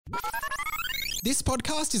This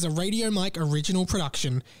podcast is a Radio Mike original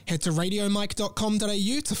production. Head to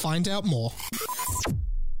radiomike.com.au to find out more.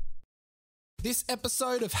 This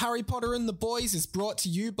episode of Harry Potter and the Boys is brought to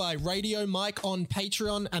you by Radio Mike on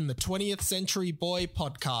Patreon and the 20th Century Boy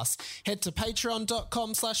podcast. Head to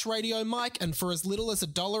patreon.com/Radio Mike and for as little as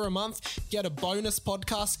 $1 a month, get a bonus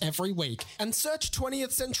podcast every week. And search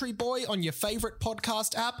 20th Century Boy on your favorite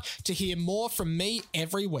podcast app to hear more from me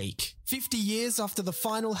every week. 50 years after the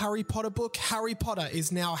final Harry Potter book, Harry Potter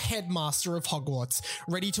is now headmaster of Hogwarts,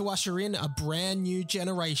 ready to usher in a brand new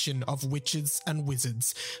generation of witches and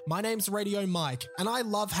wizards. My name's Radio Mike, and I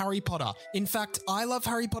love Harry Potter. In fact, I love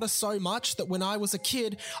Harry Potter so much that when I was a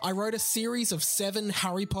kid, I wrote a series of 7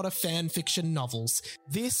 Harry Potter fan fiction novels.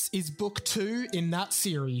 This is book 2 in that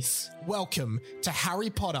series. Welcome to Harry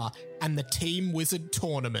Potter and the Team Wizard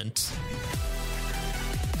Tournament.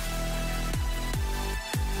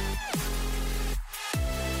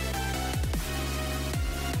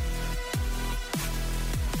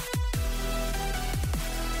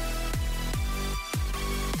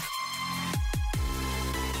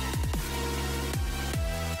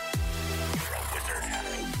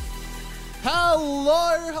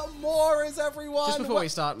 Hello, Hamoras, everyone. Just before we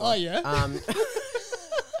start, Mike, oh yeah.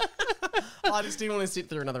 I just didn't want to sit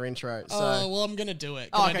through another intro. So. Well, I'm gonna do it.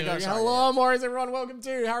 Okay, go. Sorry, Hello, Hamoras, everyone. Welcome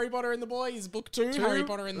to Harry Potter and the Boys, Book 2, Harry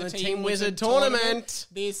Potter and the Team Wizard Tournament.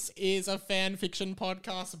 This is a fan fiction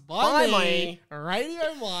podcast by me,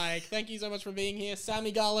 Radio Mike. Thank you so much for being here,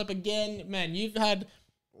 Sammy, Garlepp again. Man, you've had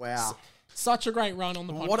such a great run on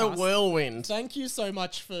the podcast. What a whirlwind. Thank you so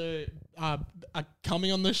much for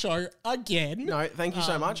coming on the show again. No, thank you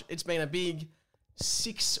so much. It's been a big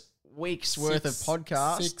 6 weeks worth of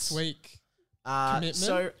podcasts. 6 week commitment.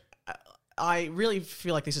 So I really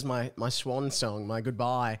feel like this is my swan song, my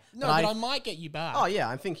goodbye. No, but I might get you back. Oh yeah,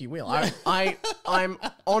 I think you will. Yeah. I'm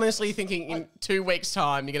honestly thinking in 2 weeks'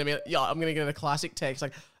 time you're gonna be I'm gonna get a classic text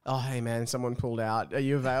like, oh hey man, someone pulled out. Are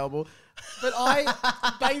you available? But I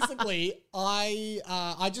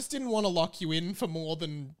just didn't want to lock you in for more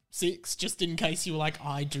than 6, just in case you were like,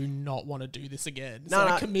 I do not want to do this again. So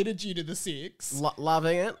I committed you to the 6.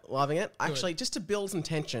 Loving it. Actually, just to build some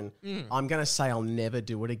tension, I'm going to say I'll never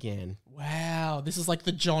do it again. Wow, this is like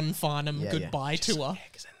the John Farnham goodbye tour. Yeah,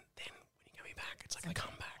 because then when you get me back, it's like a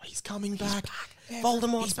comeback. Oh, he's coming back.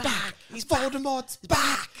 Voldemort's back. Voldemort's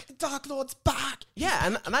back. Dark Lord's back. Yeah,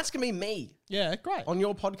 and that's going to be me. Yeah, great. On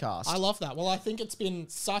your podcast. I love that. Well, I think it's been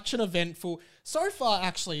such an eventful... So far,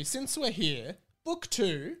 actually, since we're here, Book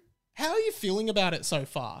 2, how are you feeling about it so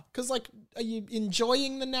far? Because, like, are you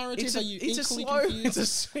enjoying the narrative? Are you equally confused?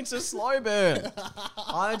 It's a slow burn.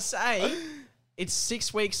 I'd say it's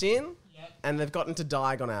 6 weeks in. And they've gotten to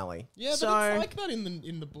Diagon Alley. Yeah, so, but it's like that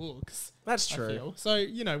in the books. That's true. I feel. So,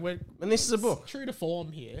 you know, and this is a book. True to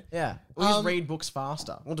form here. Yeah. We just read books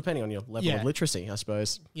faster. Well, depending on your level of literacy, I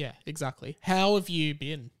suppose. Yeah, exactly. How have you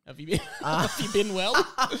been? Have you been well?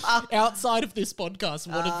 Outside of this podcast,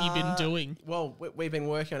 what have you been doing? Well, we've been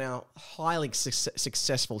working on our highly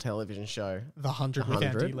successful television show. The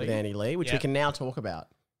 100 with Andy Lee, which we can now talk about.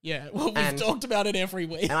 Yeah, well, we've talked about it every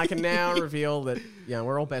week. And I can now reveal that,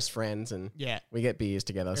 we're all best friends and we get beers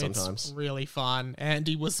together sometimes. It's really fun.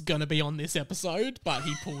 Andy was going to be on this episode, but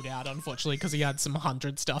he pulled out, unfortunately, because he had some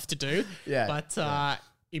 100 stuff to do. Yeah. But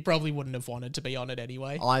he probably wouldn't have wanted to be on it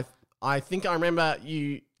anyway. I think I remember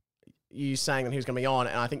you saying that he was going to be on,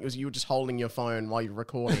 and I think it was you were just holding your phone while you were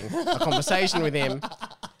recording a conversation with him.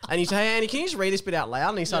 And you say, hey, Andy, can you just read this bit out loud?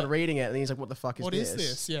 And he started reading it, and he's like, what the fuck is this? What is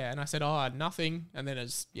this? Yeah, and I said, nothing. And then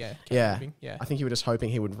it's, moving. Yeah. I think you were just hoping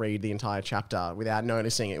he would read the entire chapter without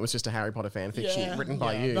noticing it was just a Harry Potter fan fiction written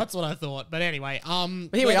by you. That's what I thought. But anyway, but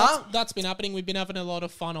here we are. That's been happening. We've been having a lot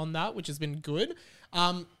of fun on that, which has been good.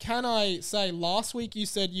 Can I say, last week you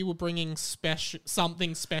said you were bringing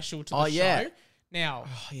something special to the show. Now,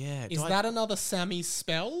 is that another Sammy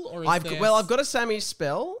spell? Or I've got a Sammy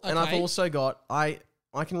spell, and I've also got...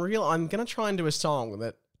 I'm going to try and do a song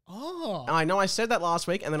that... Oh. I know I said that last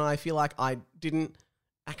week, and then I feel like I didn't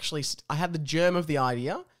actually... I had the germ of the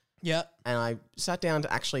idea. Yeah. And I sat down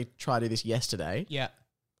to actually try to do this yesterday. Yeah.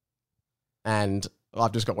 And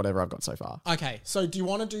I've just got whatever I've got so far. Okay, so do you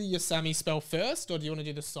want to do your Sammy spell first, or do you want to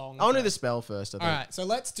do the song I want to do the spell first, I think. All right, so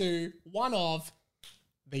let's do one of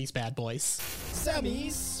these bad boys.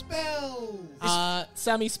 Sammy's spells.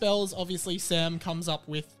 Sammy spells. Obviously, Sam comes up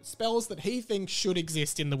with spells that he thinks should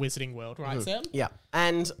exist in the wizarding world, right, Sam? Yeah,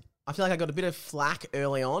 and I feel like I got a bit of flack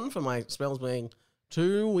early on for my spells being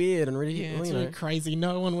too weird and Yeah, ridiculous. too crazy.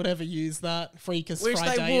 No one would ever use that. Freakus Which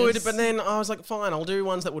Friday. they would, but then I was like, fine, I'll do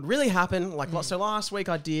ones that would really happen. Like, so last week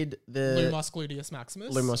I did the Lumos Gluteus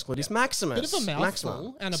Maximus. Lumos Gluteus Maximus. Bit of a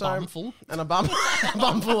mouthful and a bumful. And a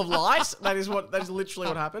bumful of light. That is literally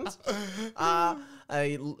what happens.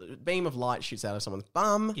 A beam of light shoots out of someone's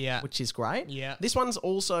bum, which is great. Yeah. This one's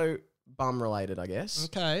also bum related, I guess.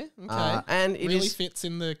 Okay. And it really fits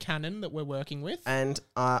in the canon that we're working with. And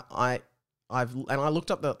I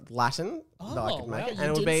looked up the Latin that I could make it,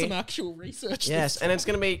 and it would be some actual research. Yes, and it's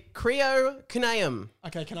going to be Creo Cuneum.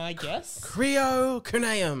 Okay, can I guess? Creo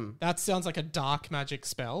Cuneum. That sounds like a dark magic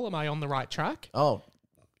spell. Am I on the right track? Oh,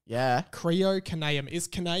 yeah. Creo Cuneum. Is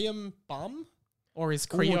Cuneum bum? Or is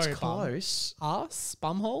Creo it's bum? close. Ass?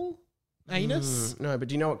 Bumhole? Anus? No, but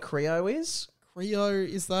do you know what Creo is? Creo,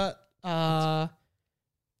 is that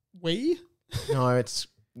we? No,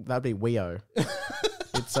 that'd be Weo.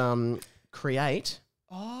 It's create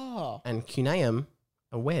and cuneum,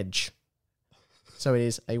 a wedge. So it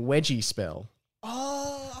is a wedgie spell.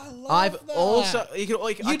 Oh, I love I've that. also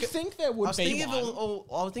You'd think there would be one.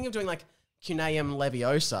 I was thinking of doing like cuneum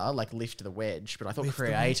leviosa, like lift the wedge, but I thought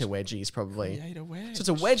create a wedgie is probably. Create a wedge. So it's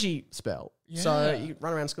a wedgie spell. Yeah. So you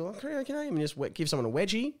run around school, create cuneum, and just give someone a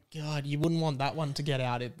wedgie. God, you wouldn't want that one to get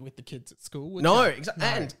out with the kids at school, would No, you? exactly.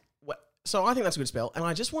 And so I think that's a good spell. And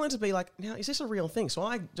I just wanted to be like, now, is this a real thing? So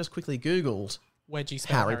I just quickly Googled wedgie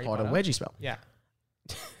spell. Harry Potter wedgie spell. Yeah.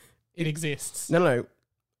 It exists. No.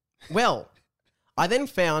 Well, I then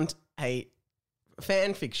found a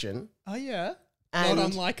fan fiction. Oh, yeah. And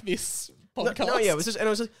not unlike this podcast. No, yeah, it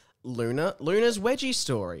was like Luna's wedgie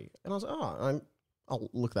story. And I was like, I'll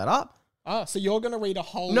look that up. Oh, so you're going to read a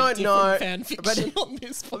whole different fan fiction on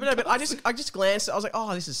this podcast? But I just glanced. I was like,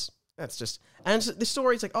 oh, that's just. And the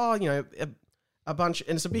story is like, oh, a bunch,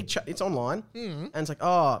 and it's a big. It's online, and it's like,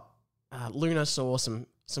 oh, Luna saw some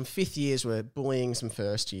fifth years were bullying some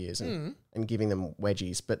first years and giving them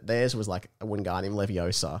wedgies, but theirs was like a Wingardium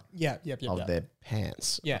Leviosa. Of their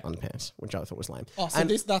pants, underpants, which I thought was lame. Oh, so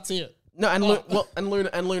that's it. No, and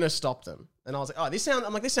Luna stopped them, and I was like, oh, this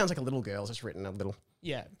sounds like a little girl's just written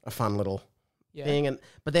a fun little thing,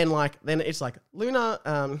 but then it's like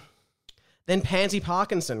Luna, then Pansy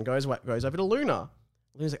Parkinson goes over to Luna.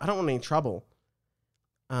 Luna's like, I don't want any trouble.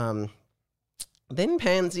 Then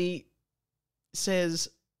Pansy says,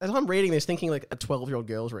 as I'm reading this, thinking like a 12-year-old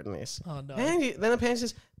girl's written this. Oh no! Then Pansy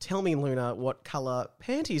says, "Tell me, Luna, what color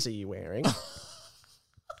panties are you wearing?"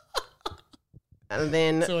 And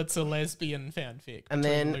then so it's a lesbian fanfic. And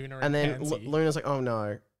then Luna and then Pansy. Luna's like, "Oh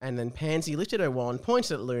no!" And then Pansy lifted her wand,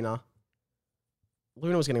 pointed at Luna.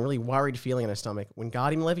 Luna was getting a really worried feeling in her stomach.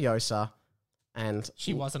 Wingardium Leviosa, and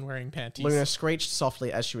she wasn't wearing panties. Luna screeched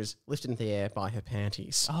softly as she was lifted into the air by her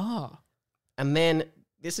panties. Ah. And then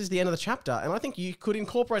this is the end of the chapter, and I think you could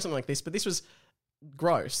incorporate something like this, but this was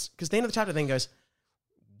gross because the end of the chapter then goes,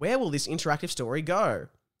 "Where will this interactive story go?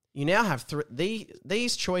 You now have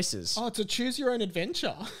these choices." Oh, to choose your own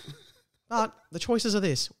adventure. But the choices are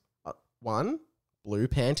this: 1, blue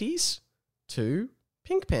panties; 2,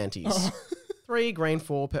 pink panties; Oh. 3, green;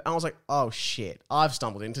 4. I was like, "Oh shit! I've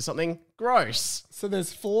stumbled into something gross." So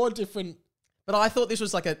there's 4 different. But I thought this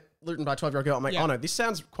was like written by a 12-year-old girl. I'm like, Yeah. oh no, this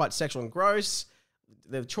sounds quite sexual and gross.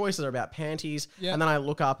 The choices are about panties. Yeah. And then I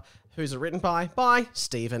look up who's it written by. By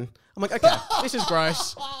Stephen. I'm like, okay, this is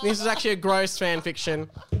gross. This is actually a gross fan fiction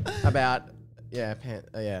about,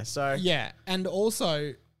 so. Yeah, and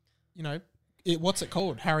also, what's it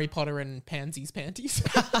called? Harry Potter and Pansy's Panties.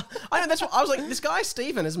 I know, that's what I was like, this guy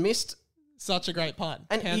Stephen has missed. Such a great pun.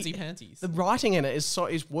 And Pansy Panties. The writing in it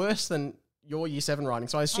is worse than your year 7 writing.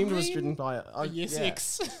 So I assumed it was written by a year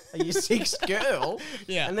 6. A year 6 girl.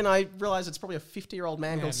 Yeah. And then I realised it's probably a 50-year-old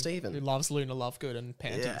man called Stephen. Who loves Luna Lovegood and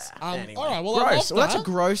panties. Yeah. Anyway. All right, well, gross. I love that. Well, that's a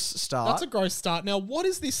gross start. That's a gross start. Now, what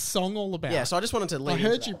is this song all about? Yeah, so I just wanted to lead I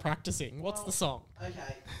heard into you that. practicing. What's the song?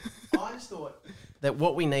 Okay. I just thought that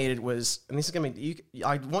what we needed was, and this is going to be,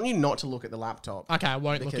 I want you not to look at the laptop. Okay, I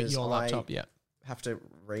won't look at because your laptop yet. Have to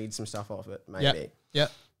read some stuff off it, maybe.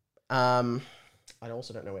 Yep. I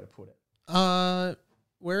also don't know where to put it.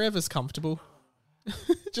 Wherever's comfortable.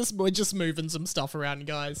 We're just moving some stuff around,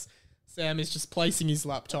 guys. Sam is just placing his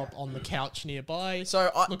laptop on the couch nearby. So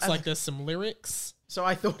looks like there's some lyrics. So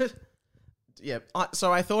I thought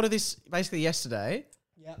I thought of this basically yesterday.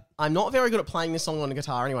 Yeah. I'm not very good at playing this song on a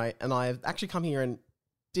guitar anyway, and I've actually come here and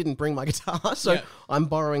didn't bring my guitar, so I'm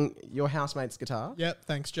borrowing your housemate's guitar. Yep.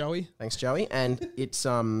 Thanks, Joey. Thanks, Joey. And it's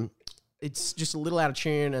just a little out of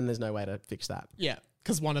tune, and there's no way to fix that. Yeah,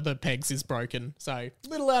 because one of the pegs is broken. So,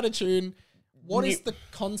 little out of tune. What is the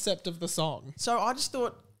concept of the song? So I just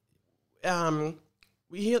thought,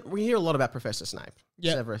 we hear a lot about Professor Snape,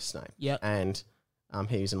 Yep. Severus Snape, Yep. and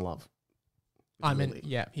he was in love. with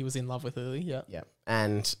Lily. He was in love with Lily. Yeah. Yeah,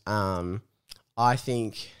 and I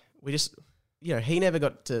think we just, he never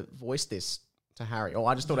got to voice this to Harry. Or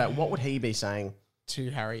I just thought out what would he be saying to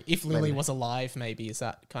Harry if Lily Maybe. was alive. Maybe is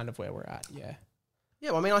that kind of where we're at? Yeah.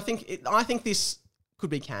 Yeah, well, I mean, I think this could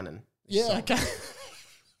be canon. Yeah. So, Okay.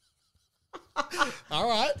 All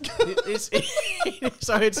right.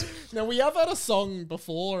 so it's. Now we have had a song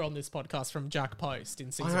before on this podcast from Jack Post in I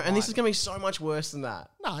season know, 1. and this is going to be so much worse than that.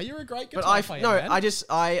 No, you're a great But guitar player, man.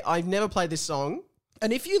 I've never played this song.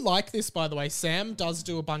 And if you like this, by the way, Sam does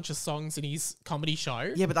do a bunch of songs in his comedy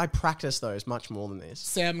show. Yeah, but I practice those much more than this.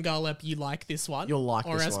 Sam Garlepp, you like this one? You'll like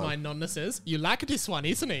or this as one. my nonna says, you like this one,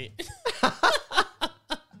 isn't he?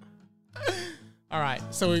 All right,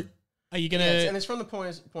 so are you going Yeah, to... and it's from the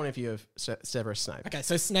point of view of Severus Snape. Okay,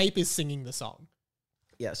 so Snape is singing the song.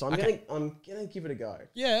 Yeah, so I'm Okay. gonna give it a go.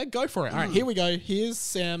 Yeah, go for it. All right, here we go. Here's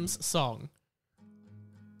Sam's song.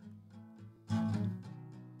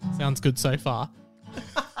 Sounds good so far.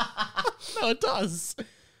 No, it does.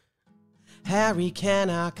 Harry, can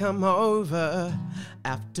I come over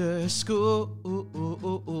after school?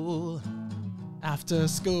 After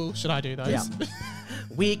school. Should I do those? Yeah.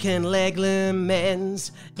 We can leg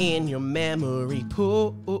lemons in your memory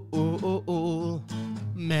pool.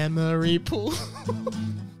 Memory pool.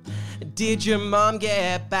 Did your mom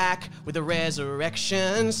get back with a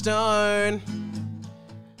resurrection stone?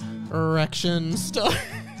 Erection stone.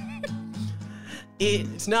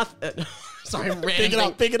 It's not. Sorry, I'm Pick it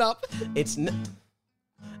up, pick it up.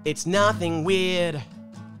 It's nothing weird.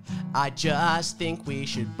 I just think we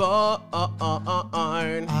should bone.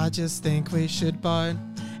 I just think we should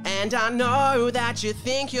bone. And I know that you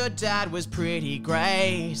think your dad was pretty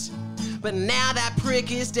great. But now that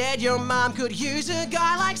prick is dead, your mom could use a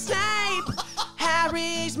guy like Snape.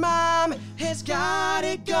 Harry's mom has got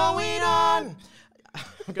it going on.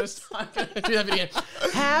 I'm gonna do that video.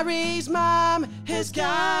 Harry's mom has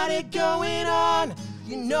got it going on.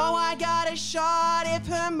 You know I got a shot if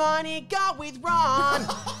Hermione got with Ron.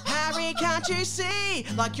 Harry, can't you see?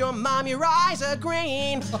 Like your mom, your eyes are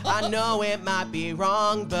green. I know it might be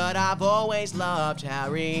wrong, but I've always loved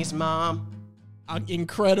Harry's mom.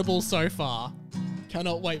 Incredible so far.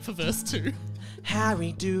 Cannot wait for verse 2.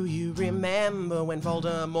 Harry, do you remember when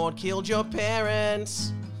Voldemort killed your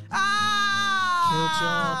parents?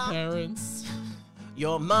 Ah! Killed your parents.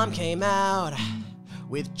 Your mom came out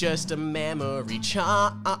with just a memory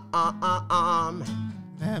charm.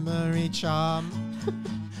 Memory charm.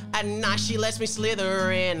 At night she lets me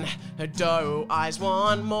slither in her doe eyes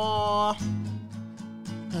one more.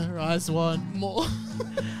 Her eyes want more.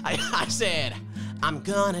 I said, I'm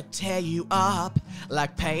gonna tear you up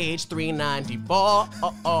like page 394.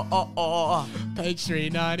 Page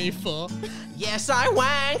 394. Yes, I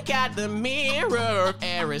wank at the mirror,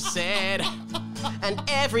 Eris said. And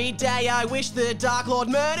every day I wish the Dark Lord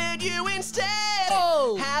murdered you instead.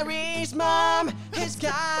 Oh. Harry's mom has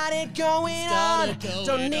got it going on.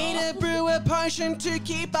 Don't need to brew a potion to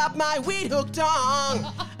keep up my weed hook dong.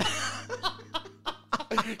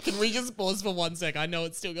 Can we just pause for 1 sec? I know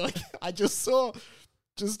it's still going. I just saw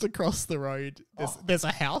just across the road, there's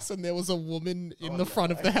a house and there was a woman in the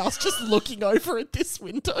front of the house just looking over at this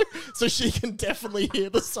window so she can definitely hear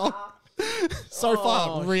the song. So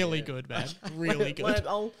far, really shit. good, man. Really good.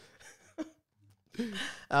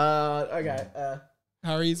 Okay.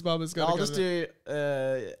 Harry's mum is going to I'll just do.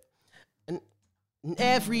 And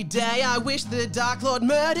every day I wish the Dark Lord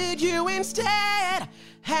murdered you instead.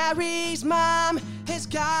 Harry's mom has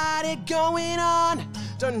got it going on.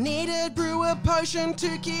 Don't need to brew a potion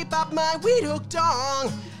to keep up my weed hook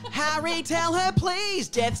dong. Harry, tell her please,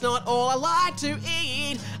 death's not all I like to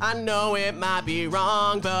eat. I know it might be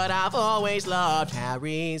wrong, but I've always loved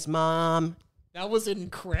Harry's mom. That was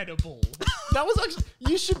incredible. That was actually,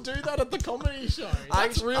 you should do that at the comedy show.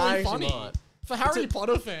 That's I really actually funny. might. For Harry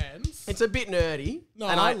Potter fans. It's a bit nerdy. No,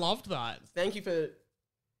 and I loved that. Thank you for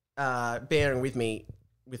bearing with me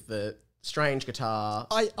with the strange guitar.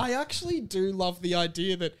 I actually do love the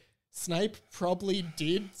idea that Snape probably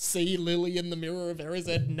did see Lily in the mirror of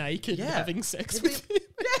Erised naked having sex with him.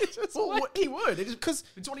 Well, he would. Because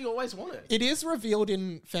it's what he always wanted. It is revealed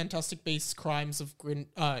in Fantastic Beasts: Crimes of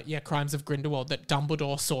Grindelwald that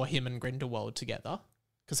Dumbledore saw him and Grindelwald together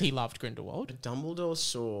because he loved Grindelwald. Dumbledore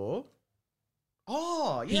saw...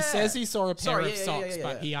 Oh, yeah. He says he saw a pair of yeah, socks, yeah.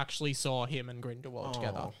 but he actually saw him and Grindelwald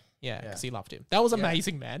together. Yeah, because Yeah. he loved him. That was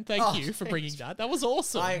amazing, man. Thank you for bringing that. That was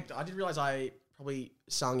awesome. I did realise I probably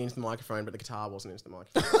sung into the microphone, but the guitar wasn't into the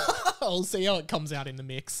microphone. I'll see how it comes out in the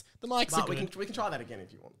mix. The mics are But good. we can try that again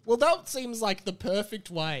if you want. Well, that seems like the perfect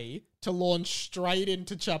way to launch straight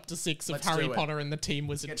into Chapter 6 of Let's Harry do it. Potter and the Teen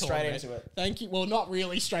Wizard Get straight Tournament. into it. Thank you. Well, not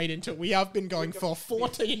really straight into it. We have been going for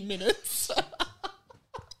 14 minutes.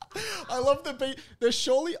 I love the beat. There's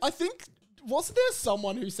surely, I think, wasn't there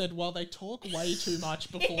someone who said, well, they talk way too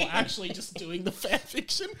much before actually just doing the fan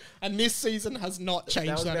fiction? And this season has not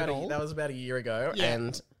changed that at all. That was about a year ago, Yeah.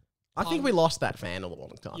 and I think we lost that fan a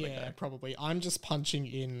long time Yeah, ago. probably. I'm just punching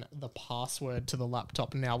in the password to the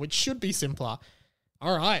laptop now, which should be simpler.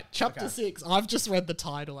 All right, Chapter 6. I've just read the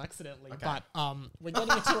title accidentally, but we're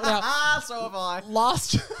getting into it now. So have I.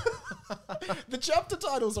 Last... the chapter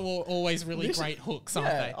titles are always really great hooks, aren't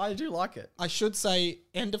they? I do like it. I should say,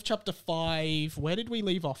 end of Chapter 5, where did we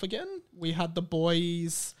leave off again? We had the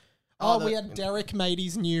boys... we had Derek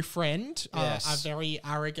Matey's new friend, Yes. a very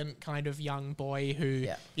arrogant kind of young boy who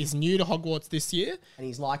is new to Hogwarts this year. And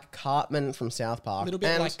he's like Cartman from South Park. A little bit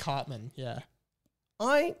and like Cartman, yeah.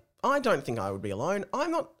 I don't think I would be alone.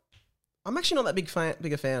 I'm actually not that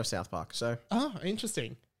big a fan of South Park, so... Oh,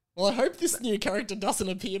 interesting. Well, I hope this new character doesn't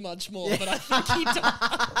appear much more, but I think he does.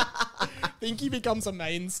 I think he becomes a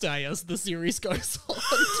mainstay as the series goes on,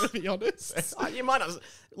 to be honest. You might not...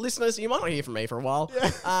 Listeners, you might not hear from me for a while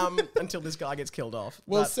until this guy gets killed off.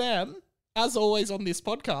 Well, But- Sam, as always on this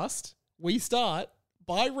podcast, we start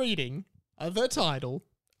by reading the title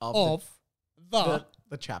of the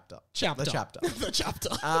chapter. chapter. The chapter. The chapter.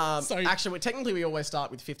 So, Actually, technically, we always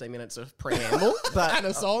start with 15 minutes of preamble. But, and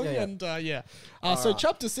a song, yeah. So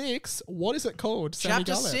Chapter 6, what is it called, Sammy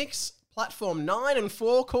Chapter Garlepp? 6, platform 9 and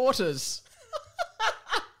 4/4.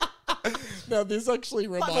 Now, this actually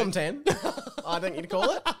Platform reminds... 10, I think you'd call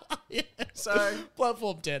it. Yeah. So...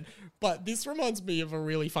 Platform 10. But this reminds me of a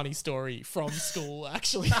really funny story from school,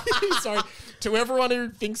 actually. Sorry. To everyone who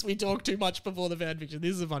thinks we talk too much before the fan fiction,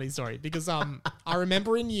 this is a funny story. Because I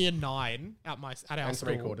remember in year 9 at our And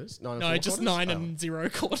school... 3/4? 9 and No, just 4/4? 9 and 0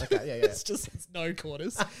 quarters. Okay, yeah. It's no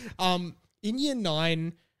quarters. In year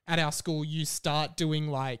 9 at our school, you start doing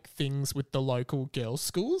like things with the local girls'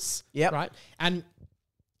 schools. Yep. Right? And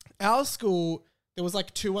our school, there was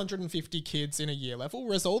like 250 kids in a year level,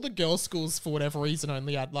 whereas all the girls' schools, for whatever reason,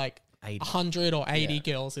 only had like 80. 100 or 80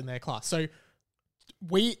 girls in their class. So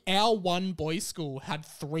our one boys' school had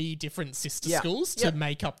 3 different sister schools to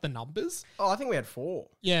make up the numbers. Oh, I think we had 4.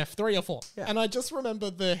 Yeah, 3 or 4. Yeah. And I just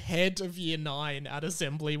remember the head of year 9 at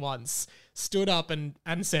assembly once stood up and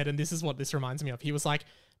said, and this is what this reminds me of. He was like,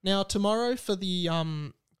 now tomorrow for the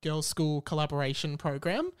girls' school collaboration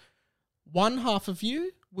program, one half of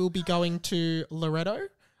you will be going to Loretto,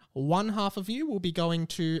 one half of you will be going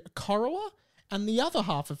to Corowa, and the other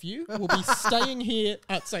half of you will be staying here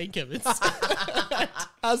at St. Kevin's.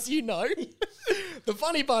 As you know, the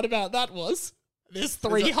funny part about that was there's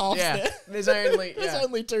 3 halves there. There's only... There's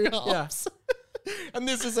only 2 halves. And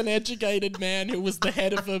this is an educated man who was the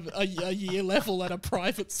head of a year level at a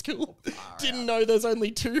private school. Didn't know there's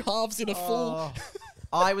only 2 halves in a full...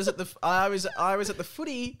 I was at the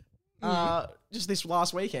footy just this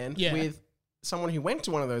last weekend with someone who went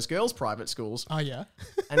to one of those girls' private schools. Oh, yeah.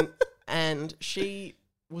 and she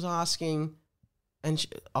was asking, and she's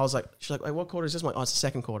like, wait, what quarter is this? I'm like, oh, it's the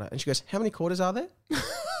second quarter. And she goes, how many quarters are there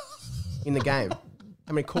in the game?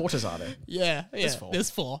 How many quarters are there? Yeah. There's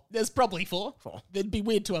 4. There's probably 4. 4. It'd be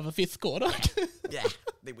weird to have a 5th quarter. Yeah,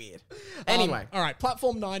 they're weird. Anyway. All right,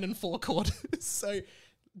 platform 9 and 4 quarters. So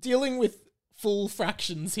dealing with full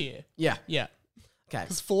fractions here. Yeah. Yeah. Okay.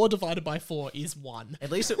 Because 4 divided by 4 is 1.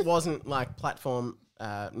 At least it wasn't like platform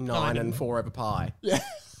 9 and 4 over pi. Yeah.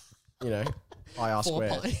 You know, pi r 4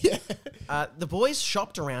 squared. pi. Yeah. The boys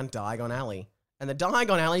shopped around Diagon Alley, and the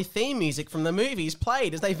Diagon Alley theme music from the movies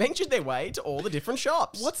played as they ventured their way to all the different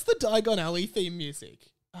shops. What's the Diagon Alley theme music?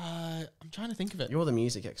 I'm trying to think of it. You're the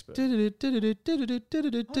music expert. Is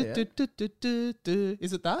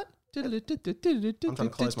it that? I'm trying to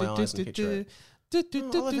close my eyes and picture it.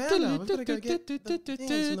 Ollivander, we've got to go get the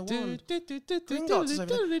things in the wand. Gringotts is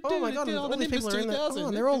over there. Oh my god, all these people are in there. Oh,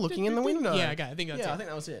 and they're all looking in the window. Yeah, okay, I think that's it. I think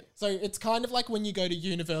that was it. So it's kind of like when you go to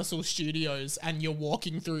Universal Studios and you're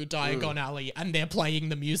walking through Diagon Alley and they're playing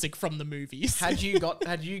the music from the movies. Had you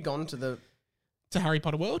gone to the to Harry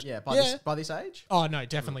Potter World? Yeah, by this age? Oh no,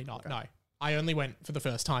 definitely not. Okay. No. I only went for the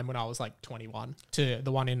first time when I was like 21 to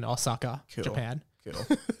the one in Osaka, Japan.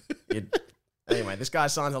 Cool. Anyway, this guy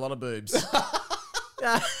signs a lot of boobs.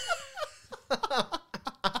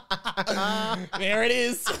 There it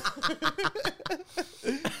is.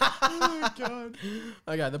 Oh, God.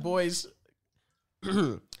 Okay, the boys...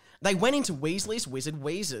 They went into Weasley's Wizard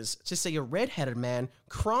Wheezers to see a red-headed man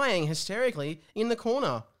crying hysterically in the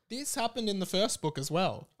corner. This happened in the first book as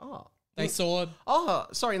well. Oh. They saw... Oh,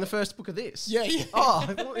 sorry, in the first book of this. Yeah. Oh,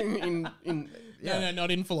 I thought in yeah. No,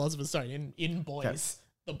 not in Philosopher's Stone, in Boys. Okay.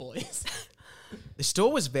 The Boys. The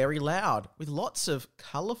store was very loud, with lots of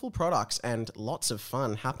colourful products and lots of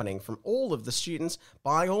fun happening from all of the students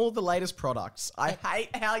buying all of the latest products. I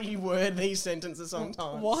hate how you word these sentences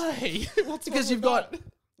sometimes. Why? What's because you've got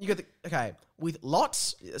the, okay, with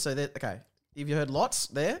lots, so that, okay, if you heard lots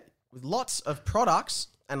there, with lots of products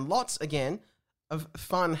and lots, again, of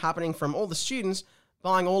fun happening from all the students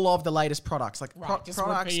buying all of the latest products. Like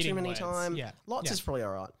products too many times. Yeah. Lots is probably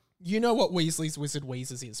all right. You know what Weasley's Wizard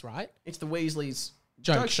Wheezes is, right? It's the Weasley's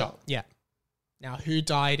joke shop. Yeah. Now, who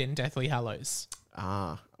died in Deathly Hallows?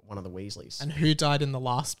 One of the Weasleys. And who died in the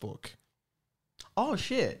last book? Oh,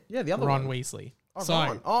 shit. Yeah, the other Ron one. Weasley. Oh,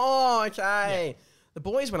 Ron. Oh, okay. Yeah. The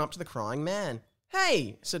boys went up to the crying man.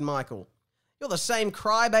 Hey, said Michael. You're the same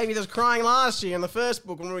crybaby that was crying last year in the first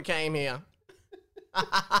book when we came here.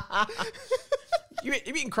 You've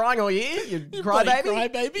been crying all year? You crybaby?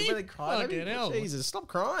 Crybaby? You really crybaby? Hell. Jesus, stop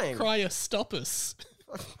crying. Cryostopus.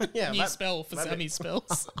 Yeah, new spell for Sammy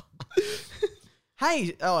spells.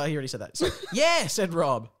 Hey, oh, he already said that. So, yeah, said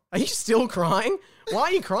Rob. Are you still crying? Why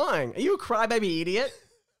are you crying? Are you a crybaby idiot?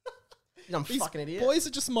 You dumb fucking idiot. Boys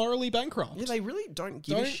are just morally bankrupt. Yeah, they really don't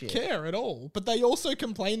give a shit. Don't care at all. But they also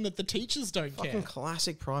complain that the teachers don't fucking care. Fucking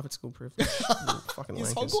classic private school privilege. Fucking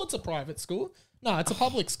Is wankers. Hogwarts a private school? No, it's a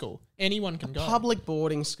public school. Anyone can go. Public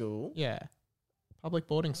boarding school. Yeah. Public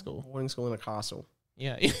boarding school. Boarding school in a castle.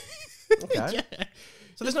 Yeah. Okay. Yeah.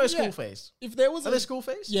 So there's no school fees? If there was Are there school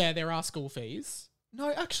fees? Yeah, there are school fees.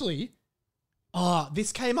 No, actually.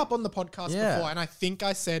 This came up on the podcast before, and I think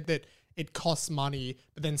I said that it costs money,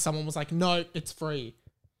 but then someone was like, no, it's free.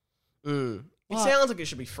 It sounds like it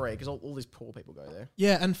should be free because all these poor people go there.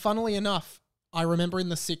 Yeah, and funnily enough, I remember in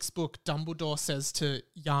the 6th book, Dumbledore says to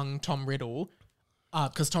young Tom Riddle,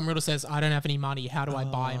 because Tom Riddle says, I don't have any money, how do I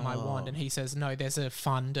buy my wand? And he says, no, there's a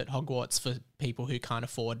fund at Hogwarts for people who can't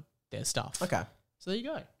afford their stuff. Okay. So there you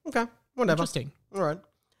go. Okay, whatever. Interesting. All right.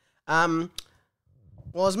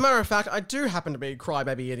 Well, as a matter of fact, I do happen to be a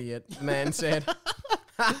crybaby idiot, the man said.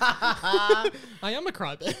 I am a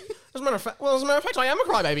crybaby. As a matter of fact, I am a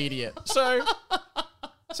crybaby idiot. So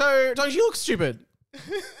don't you look stupid?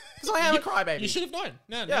 Because I am a crybaby. You should have known.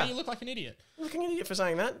 No, now you look like an idiot. You look like an idiot for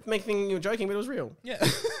saying that. Thinking you were joking, but it was real. Yeah.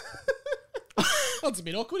 That's a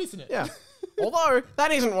bit awkward, isn't it? Yeah. Although,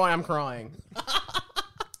 that isn't why I'm crying.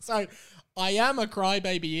 So, I am a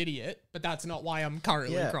crybaby idiot, but that's not why I'm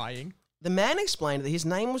currently crying. The man explained that his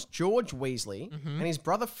name was George Weasley, and his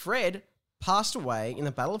brother Fred passed away in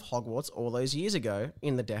the Battle of Hogwarts all those years ago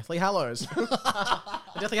in the Deathly Hallows.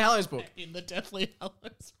 The Deathly Hallows book. In the Deathly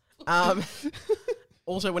Hallows book.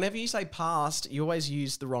 Also, whenever you say past, you always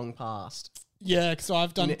use the wrong past. Yeah, so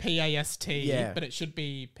I've done P-A-S-T, but it should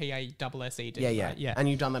be P-A-S-S-E-D. Yeah. Right? Yeah. And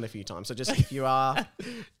you've done that a few times. So just if you are...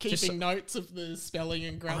 Keeping notes of the spelling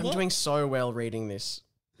and grammar. I'm doing so well reading this.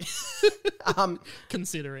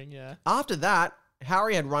 Considering, yeah. After that,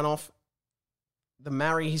 Harry had run off to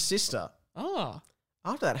marry his sister. Oh.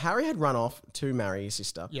 After that, Harry had run off to marry his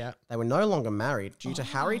sister. Yeah. They were no longer married due to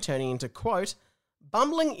Harry turning into, quote,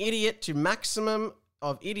 bumbling idiot to maximum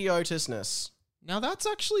of idiotousness. Now that's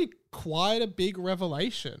actually quite a big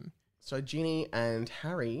revelation. So Ginny and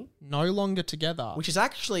Harry... no longer together. Which is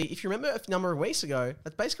actually, if you remember a number of weeks ago,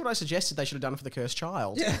 that's basically what I suggested they should have done for the cursed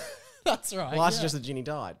child. Yeah, that's right. Well, I suggested Ginny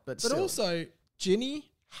died, but still. Also, Ginny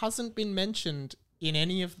hasn't been mentioned in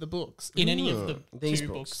any of the books. In any of the these two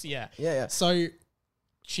books. Yeah. Yeah. So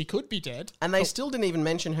she could be dead. And they still didn't even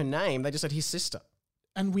mention her name. They just said his sister.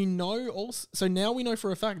 And we know also... so now we know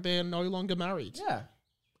for a fact they're no longer married. Yeah.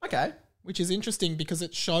 Okay. Which is interesting because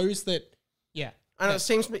it shows that... yeah. And it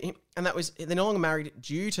seems to be... and that was... they're no longer married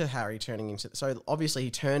due to Harry turning into... so obviously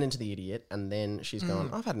he turned into the idiot and then she's gone,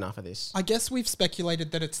 I've had enough of this. I guess we've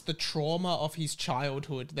speculated that it's the trauma of his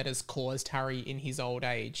childhood that has caused Harry in his old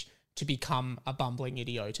age to become a bumbling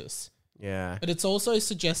idiotus. Yeah. But it's also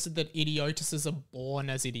suggested that idiotuses are born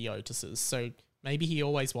as idiotuses, so maybe he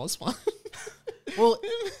always was one. Well...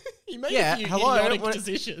 he made a few idiotic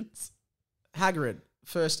decisions. Hagrid,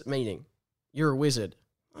 first meeting. You're a wizard.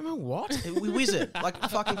 I know what? A wizard. Like,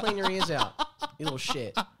 fucking clean your ears out. You little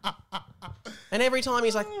shit. And every time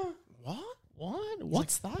he's like, what? What?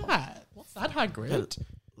 What's that? What's that, Hagrid?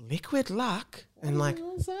 Liquid luck. And like,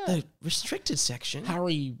 the restricted section.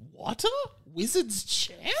 Harry Potter? Wizard's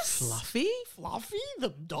chess? Fluffy? The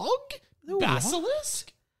dog? The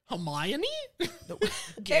basilisk? Hermione?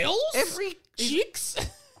 Girls? Every... chicks?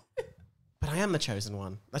 But I am the chosen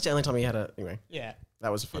one. That's the only time he had a... anyway. Yeah.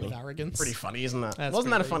 That was Bit funny. of arrogance. Pretty funny, isn't that? That's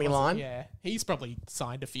Wasn't that a pretty- funny line? Yeah. He's probably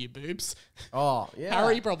signed a few boobs. Oh, yeah.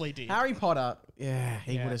 Harry probably did. Harry Potter. Yeah,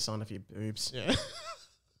 he Yeah. would have signed a few boobs. Yeah.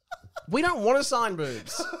 We don't want to sign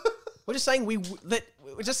boobs. We're just saying we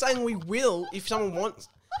will if someone wants.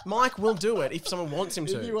 Mike will do it if someone wants him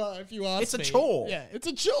to. If you ask It's a me. chore. Yeah, it's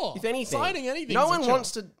a chore. If anything. Signing anything. No one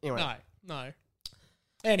wants to. Anyway. No.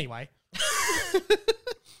 Anyway.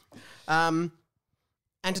 And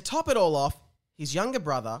to top it all off, his younger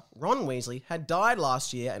brother, Ron Weasley, had died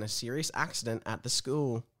last year in a serious accident at the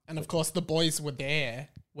school. And of course, the boys were there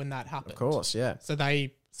when that happened. Of course, yeah. So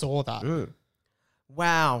they saw that.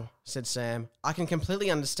 Wow, said Sam. I can completely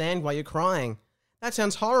understand why you're crying. That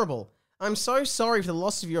sounds horrible. I'm so sorry for the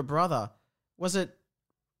loss of your brother. Was it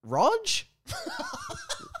Rog?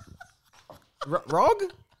 Rog?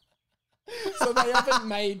 So they haven't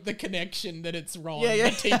made the connection that it's Ron, Yeah.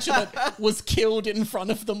 the teacher that was killed in front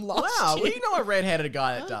of them last Wow, year. well, you know a red-headed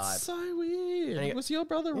guy that died. That's so weird. And he- Was your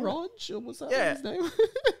brother Rog, or was that Yeah. his name?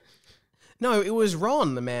 No, it was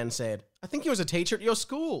Ron, the man said. I think he was a teacher at your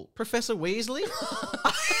school. Professor Weasley?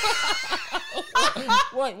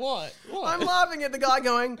 Wait, what? I'm laughing at the guy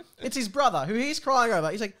going, it's his brother, who he's crying over.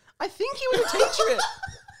 He's like, I think he was a teacher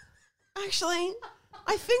at... Actually,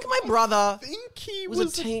 I think my brother I think he was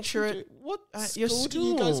a teacher at what your school school. do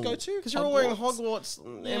you guys go to? Because you're all wearing Hogwarts?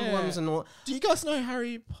 Hogwarts emblems and all. Do you guys know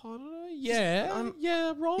Harry Potter? Yeah,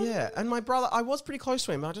 yeah, Ron. Yeah, and my brother, I was pretty close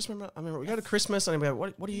to him. I remember we go to Christmas and I go,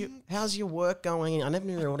 what do you, how's your work going? I never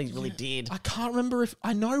knew what he really did. I can't remember if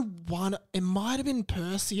I know one. It might have been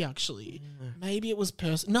Percy actually. Maybe it was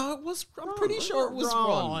Percy. No, it was. I'm pretty sure it was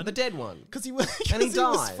Ron. The dead one. Because he was, And he he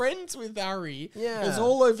was died. friends with Harry. Yeah. It was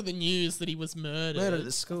all over the news that he was murdered. Murdered at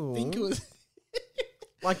the school. I think it was.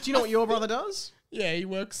 Like, do you know what your brother does? Yeah, he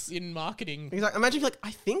works in marketing. He's like, imagine if you're like,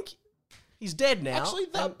 I think he's dead now. Actually,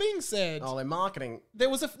 that being said, Oh, they're marketing. there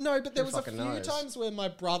was a few fucking knows? times where my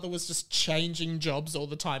brother was just changing jobs all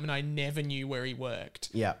the time, and I never knew where he worked.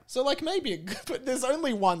 Yeah. So like maybe, but there's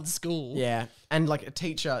only one school. Yeah. And like a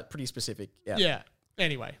teacher, pretty specific. Yeah. Yeah.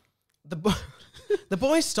 Anyway, The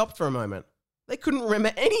boys stopped for a moment. They couldn't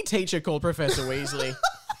remember any teacher called Professor Weasley.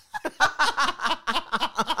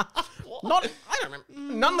 I don't remember.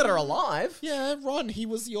 None that are alive. yeah, Ron, he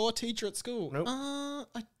was your teacher at school. Nope.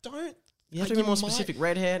 I don't. You have to be more specific.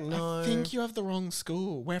 Red hair? No. I think you have the wrong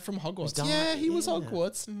school. We're from Hogwarts. died- Yeah, he was yeah.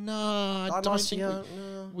 Hogwarts. No, I Died don't last think year? we,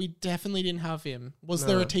 No. we definitely didn't have him. Was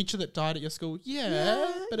there a teacher that died at your school? Yeah,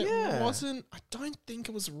 but it yeah. wasn't. I don't think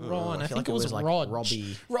it was Ron. I feel think like it was like Rog.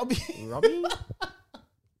 Robbie. Robbie. Robbie?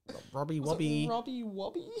 Robbie Wobby. Robbie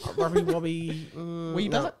Wobby. Robbie Wobby.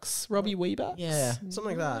 Weebucks. Robbie Weebucks. Yeah,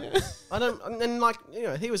 something like that. I don't, and like, you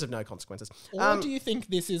know, he was of no consequences. Or do you think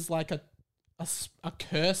this is like a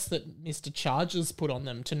curse that Mr. Charges put on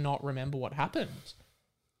them to not remember what happened?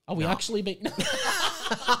 Are we actually being... The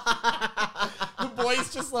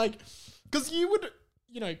boys just like... Because you would,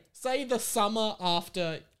 say the summer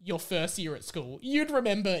after your first year at school, you'd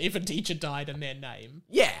remember if a teacher died and their name.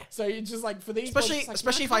 Yeah. So it's just like, for these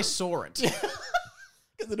Especially if I saw it.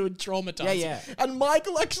 because it would traumatize Yeah, you. yeah. And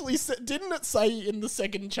Michael actually said, didn't it say in the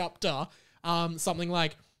second chapter something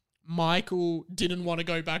like, Michael didn't want to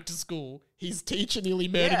go back to school. His teacher nearly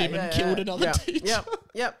murdered him and killed another teacher.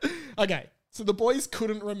 Yep. Okay, so the boys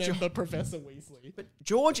couldn't remember Professor Weasley. But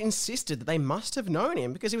George insisted that they must have known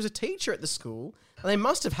him because he was a teacher at the school and they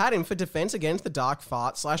must have had him for defense against the dark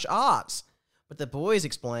fart/arts. But the boys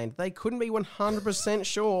explained they couldn't be 100%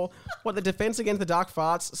 sure what the defense against the dark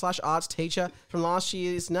farts/arts teacher from last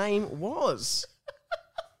year's name was.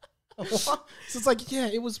 What? So it's like, yeah,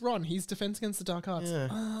 it was Ron. He's defense against the dark arts. Yeah.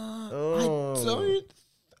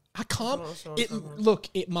 I can't. Oh, Look,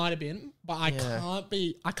 it might have been, but I Yeah.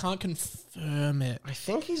 can't confirm it. I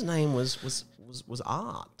think his name was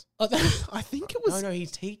Art. I think it was. No, he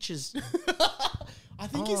teaches. I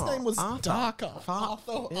think his name was Arthur. Darker.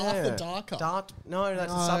 Arthur Darker. No,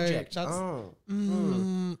 that's the No, subject. that's-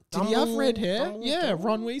 Did he have red hair? Yeah,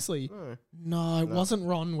 Ron Weasley. No, it wasn't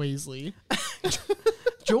Ron Weasley.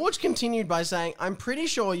 George continued by saying, I'm pretty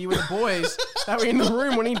sure you were the boys that were in the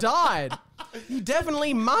room when he died. You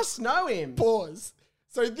definitely must know him. Pause.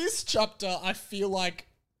 So this chapter, I feel like...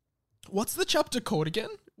 What's the chapter called again?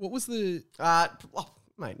 What was the...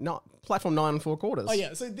 Mate, not platform 9 and 4/4. Oh,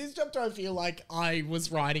 yeah. So this chapter, I feel like I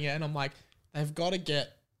was writing it and I'm like, they've got to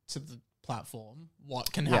get to the platform.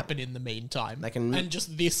 What can happen in the meantime? They can- And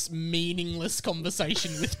just this meaningless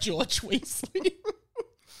conversation with George Weasley.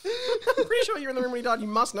 I'm pretty sure you're in the room when he died. You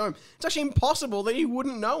must know him. It's actually impossible that you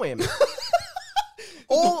wouldn't know him.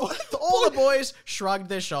 all the boys shrugged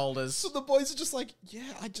their shoulders. So the boys are just like,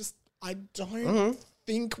 yeah, I don't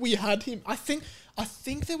think we had him. I think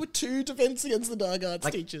there were 2 Defense Against the Dark Arts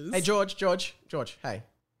teachers. Hey, George, hey.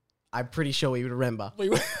 I'm pretty sure we would remember. We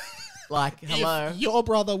were... Like, hello. If your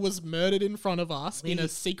brother was murdered in front of us in a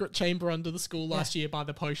secret chamber under the school last year by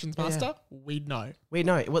the potions master, we'd know. We'd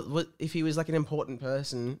know. What, if he was like an important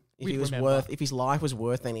person, if his life was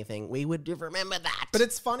worth anything, we would remember that. But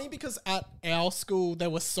it's funny because at our school there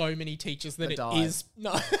were so many teachers that died.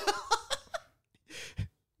 No.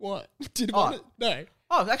 What? Did one? No.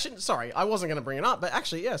 Oh, actually, sorry, I wasn't going to bring it up, but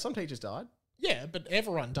actually, yeah, some teachers died. Yeah, but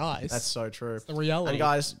everyone dies. That's so true. It's the reality. And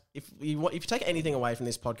guys, if you take anything away from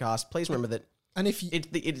this podcast, please remember that. And if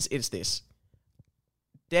it's this: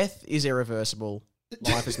 death is irreversible.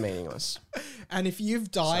 Life is meaningless. And if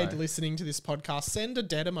you've died listening to this podcast, send a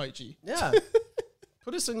dead emoji. Yeah.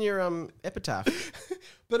 Put us in your epitaph.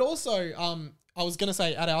 But also, I was gonna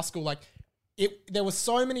say at our school, like, there were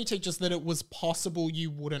so many teachers that it was possible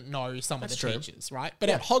you wouldn't know some of the teachers, right? But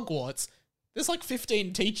at Hogwarts, there's like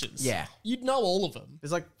 15 teachers. Yeah. You'd know all of them.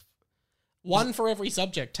 There's like one for every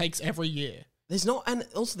subject, takes every year. There's not that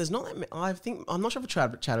many, I'm not sure if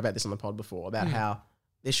I've chatted about this on the pod before, about how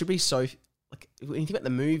there should be like, when you think about the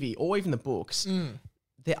movie or even the books,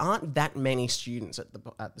 there aren't that many students at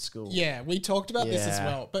the school. Yeah, we talked about this as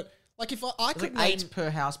well. But like, if I could like name 8 per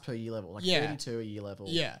house per year level, like 32 a year level.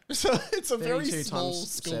 Yeah, so it's a very small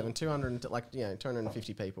times school. 7, 200, like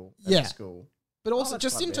 250 people at the school. But also,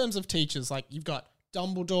 just in terms of teachers, like, you've got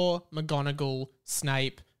Dumbledore, McGonagall,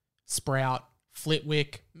 Snape, Sprout,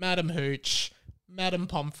 Flitwick, Madam Hooch, Madam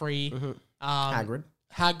Pomfrey,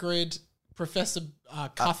 Hagrid, Professor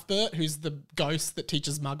Cuthbert, who's the ghost that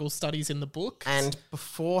teaches Muggle studies in the book. And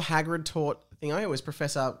before Hagrid taught Thingo, it was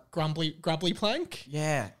Professor Grubbly Plank.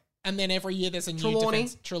 Yeah. And then every year there's a new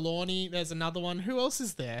defense. Trelawney, there's another one. Who else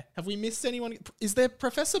is there? Have we missed anyone? Is there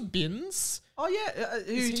Professor Binns? Oh, yeah,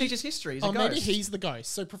 who teaches history. He's a ghost. Maybe he's the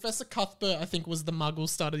ghost. So Professor Cuthbert, I think, was the Muggle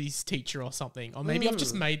studies teacher or something. Or maybe I've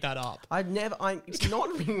just made that up. It's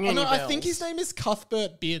not ringing any bells. I think his name is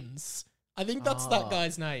Cuthbert Binns. I think that's that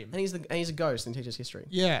guy's name. And he's a ghost and teaches history.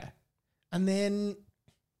 Yeah. And then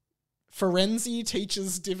Ferenzi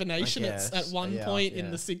teaches divination at one point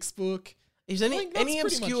in the 6th book. Is there any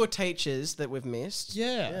obscure teachers that we've missed?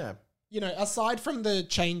 Yeah. You know, aside from the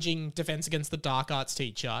changing Defense Against the Dark Arts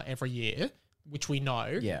teacher every year, which we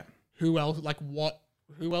know. Yeah. Who else?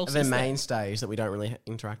 Who else? They're mainstays that we don't really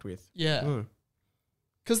interact with. Yeah.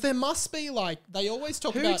 Because there must be, like, they always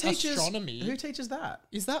talk about astronomy. Who teaches that?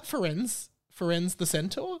 Is that Ferenz the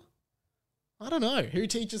Centaur? I don't know. Who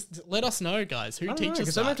teaches? Let us know, guys. Who teaches that?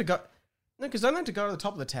 Because don't have to go. No, because don't have to go to the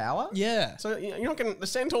top of the tower. Yeah. So you're not going. The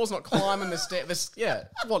Centaur's not climbing the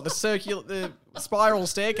the spiral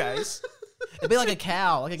staircase. It'd be like a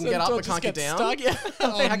cow. Like it can get up but can't get down. Stuck, yeah.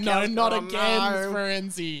 Oh, no, not again,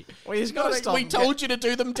 Ferenzi. We told you to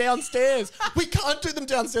do them downstairs. We can't do them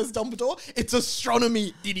downstairs, Dumbledore. It's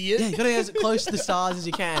astronomy, idiot. Yeah, you got to get as close to the stars as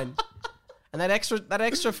you can. And that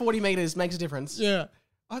extra 40 meters makes a difference. Yeah.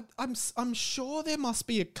 I'm sure there must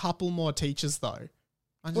be a couple more teachers though.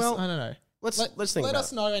 I don't know. Let's think. Let about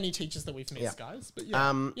us know any teachers that we've missed, guys. But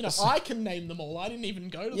yeah, I can name them all. I didn't even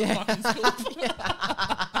go to the fucking school.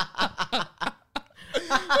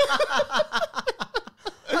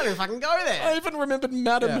 I didn't fucking go there. I even remembered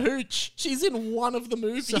Madam Hooch. She's in one of the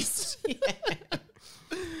movies.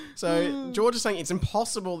 So George is saying it's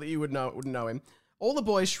impossible that you wouldn't know him. All the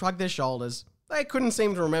boys shrugged their shoulders. They couldn't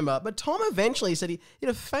seem to remember, but Tom eventually said he had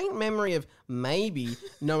a faint memory of maybe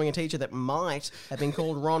knowing a teacher that might have been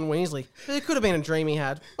called Ron Weasley. But it could have been a dream he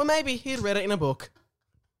had, or maybe he'd read it in a book.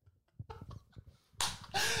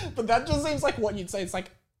 But that just seems like what you'd say. It's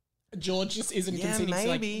like George just isn't conceding.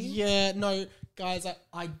 Maybe. No, guys,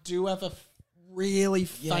 I do have a really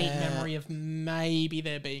faint memory of maybe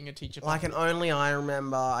there being a teacher. Like, and only I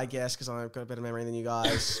remember, I guess, because I've got a better memory than you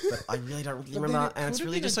guys. But I really don't remember, and it's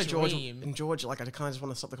really just so George. And George, like, I kind of just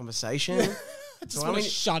want to stop the conversation. I just want to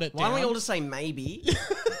shut it down. Why don't we all just say maybe,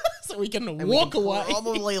 so we can walk away?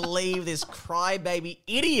 Probably leave this crybaby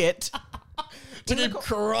idiot to keep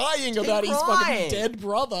crying about his fucking dead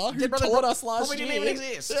brother who taught us last year. Probably didn't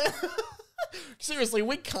even exist. Seriously,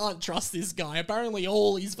 we can't trust this guy. Apparently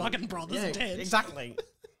all his fucking brothers are dead. Exactly.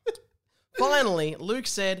 Finally, Luke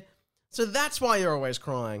said, "So that's why you're always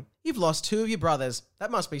crying. You've lost 2 of your brothers. That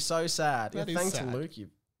must be so sad." That is thanks sad. to Luke.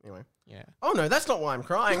 Anyway. Yeah. Oh no, that's not why I'm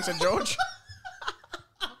crying, said George.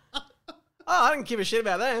 I don't give a shit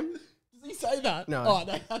about them. Does he say that? No. Oh,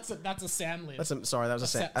 no, that's a Sam lib. Sorry, that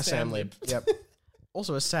was a Sam lib. Yep.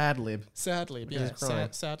 Also a sad lib. Sad lib, yeah.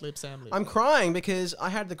 Sad lib, Sam lib. I'm crying because I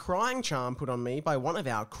had the crying charm put on me by one of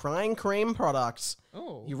our crying cream products.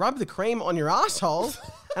 Oh. You rub the cream on your asshole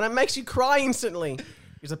and it makes you cry instantly.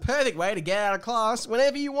 It's a perfect way to get out of class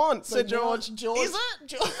whenever you want, said George. Is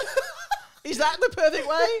it? Is that the perfect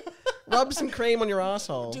way? Rub some cream on your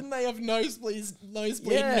asshole. Didn't they have nosebleed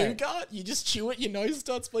nougat? You just chew it, your nose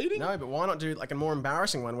starts bleeding? No, but why not do like a more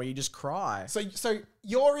embarrassing one where you just cry? So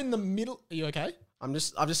you're in the middle. Are you okay? I've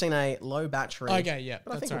just seen a low battery. Okay, yeah.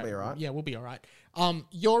 But I think we'll be all right. Yeah, we'll be all right.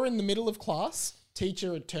 You're in the middle of class.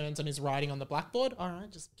 Teacher turns and is writing on the blackboard. All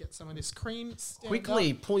right, just get some of this cream.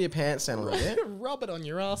 Quickly pull your pants down a little bit. Rub it on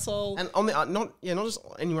your asshole. And on the not just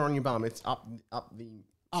anywhere on your bum. It's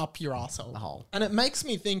up your asshole. The hole. And it makes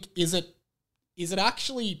me think: is it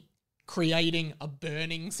actually creating a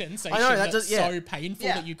burning sensation that's so painful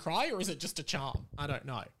that you cry, or is it just a charm? I don't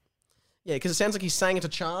know. Yeah, because it sounds like he's saying it's a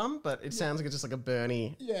charm, but it sounds like it's just like a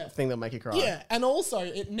burny thing that'll make you cry. Yeah, and also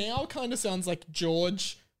it now kind of sounds like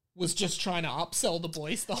George was just trying to upsell the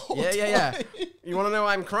boys the whole time. Yeah. You want to know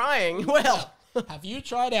why I'm crying? Well, have you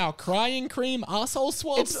tried our crying cream arsehole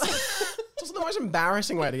swabs? It's the most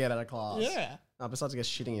embarrassing way to get out of class. Yeah. Besides, I guess,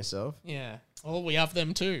 shitting yourself. Yeah. Oh, we have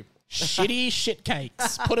them too. Shitty shit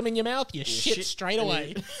cakes. Put them in your mouth, you shit straight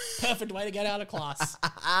away. Perfect way to get out of class.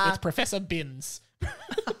 With Professor Bins.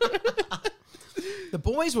 The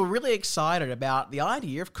boys were really excited about the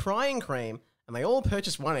idea of crying cream, and they all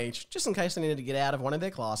purchased one each, just in case they needed to get out of one of their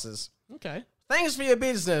classes. Okay. Thanks for your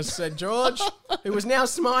business, said George, who was now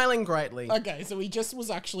smiling greatly. Okay, so he just was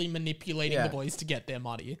actually manipulating the boys to get their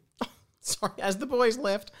money. Sorry, as the boys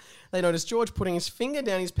left, they noticed George putting his finger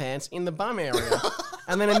down his pants in the bum area,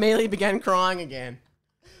 and then immediately began crying again.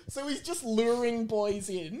 So he's just luring boys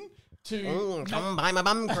in to... come buy my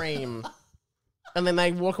bum cream. And then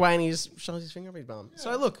they walk away and he shows his finger up his bum. Yeah.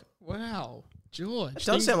 So look. Wow. George. It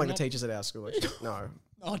does sound like the teachers at our school, actually. No.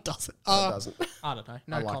 Oh, it doesn't. No, it doesn't. I don't know.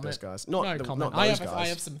 No I like comment. those guys. No comment. I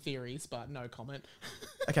have some theories, but no comment.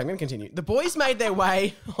 Okay, I'm going to continue. The boys made their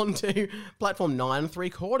way onto platform 9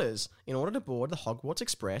 3/4 in order to board the Hogwarts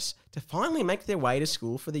Express to finally make their way to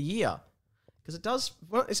school for the year. Because it does...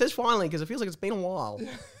 Well, it says finally because it feels like it's been a while.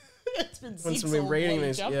 It's been Since we've been reading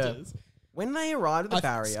this chapters. Yeah. When they arrived at the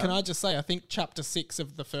barrier... Can I just say, I think chapter 6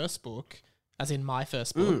 of the first book, as in my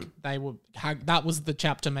first book, they were that was the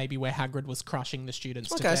chapter maybe where Hagrid was crushing the students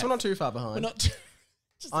to death. So we're not too far behind. We're not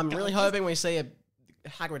I'm really hoping we see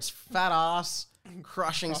Hagrid's fat ass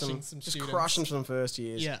crushing some first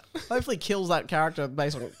years. Yeah. Hopefully kills that character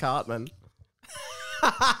based on Cartman.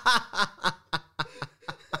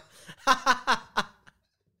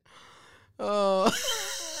 Oh...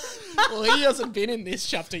 Well, he hasn't been in this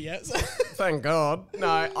chapter yet. So. Thank God. No,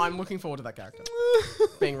 I'm looking forward to that character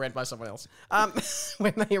being read by someone else.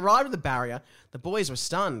 When they arrived at the barrier, the boys were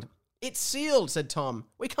stunned. It's sealed, said Tom.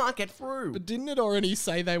 We can't get through. But didn't it already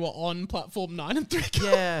say they were on platform 9 and 3?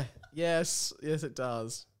 Yeah. Yes, it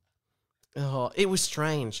does. Oh, it was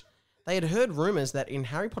strange. They had heard rumours that in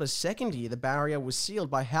Harry Potter's second year, the barrier was sealed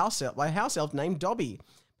by a house elf named Dobby.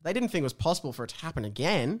 They didn't think it was possible for it to happen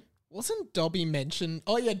again. Wasn't Dobby mentioned?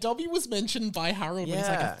 Oh, yeah, Dobby was mentioned by Harold. Yeah. He's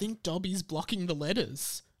like, I think Dobby's blocking the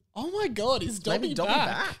letters. Oh, my God, is Dobby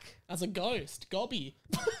back? As a ghost? Gobby.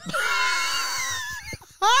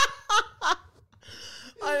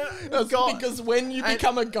 Because when you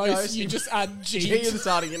become a ghost, you just add G to the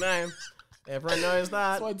start of your name. Everyone knows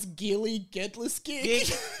that. So it's Gilly Gedless Gig.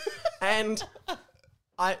 And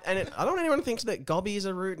I don't want anyone to think that Gobby is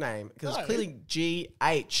a root name, because it's clearly Ghobby.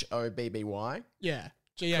 Yeah.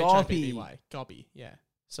 Ghobby. Gobby, yeah.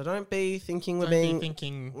 So don't be thinking we're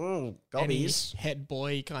thinking gobbies. Head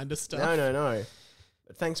boy kind of stuff. No.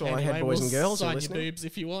 But thanks to all my head boys and girls who are listening. Sign your boobs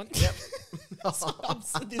if you want. Yep.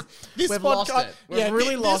 We've lost it. We've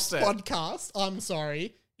really lost it. This podcast, I'm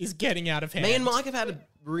sorry, is getting out of hand. Me and Mike have had a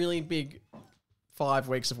really big 5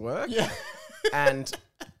 weeks of work. Yeah. And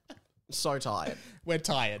so tired. We're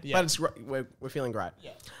tired, yeah. But we're feeling great.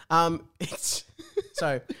 Yeah.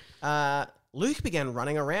 Luke began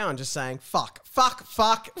running around just saying, fuck,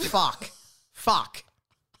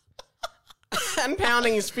 and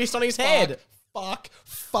pounding his fist on his head. Fuck.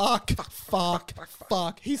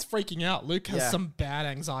 He's freaking out. Luke has some bad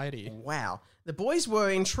anxiety. Wow. The boys were,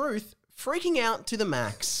 in truth, freaking out to the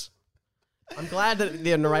max. I'm glad that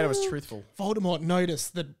the narrator was truthful. Voldemort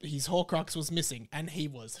noticed that his Horcrux was missing, and he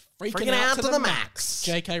was freaking out to the max.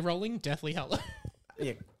 J.K. Rowling, Deathly Hallows.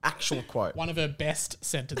 Yeah, actual quote. One of her best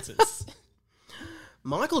sentences.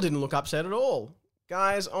 Michael didn't look upset at all.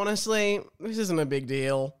 Guys, honestly, this isn't a big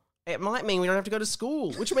deal. It might mean we don't have to go to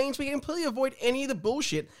school, which means we can completely avoid any of the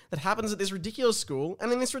bullshit that happens at this ridiculous school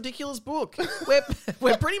and in this ridiculous book,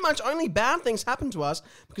 where pretty much only bad things happen to us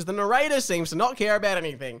because the narrator seems to not care about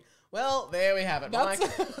anything. Well, there we have it, Mike.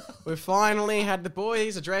 That's We've finally had the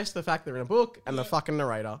boys address the fact they're in a book and the fucking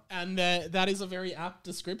narrator. and that is a very apt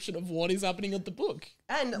description of what is happening at the book.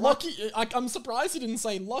 And Lucky, I'm surprised he didn't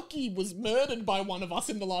say Lucky was murdered by one of us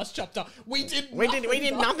in the last chapter. We did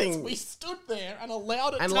nothing. nothing. We stood there and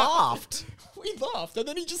allowed it and to laughed. We laughed, and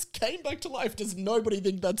then he just came back to life. Does nobody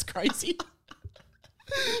think that's crazy?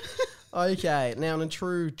 Okay, now in a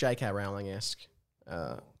true J.K. Rowling-esque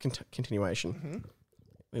continuation,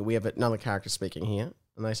 we have another character speaking here,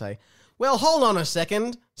 and they say, "Well, hold on a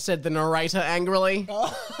second," said the narrator angrily.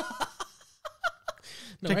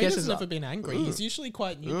 Narrator's never been angry. He's usually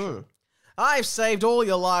quite neutral. "I've saved all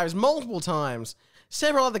your lives multiple times.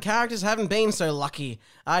 Several other characters haven't been so lucky.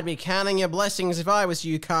 I'd be counting your blessings if I was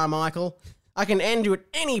you, Carmichael. I can end you at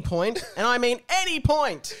any point, and I mean any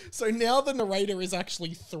point." So now the narrator is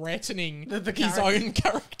actually threatening The his own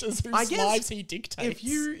characters whose lives he dictates.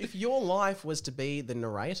 If your life was to be the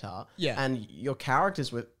narrator, Yeah. and your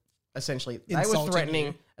characters were essentially they were Insulting threatening,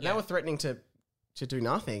 you. and they were threatening to do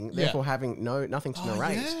nothing, therefore having nothing to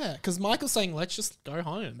narrate. Yeah, because Michael's saying, let's just go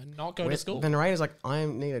home and not go to school. The narrator's like, I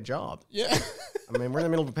need a job. Yeah. I mean, we're in the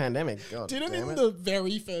middle of a pandemic. God Didn't damn in it. the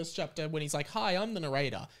very first chapter when he's like, hi, I'm the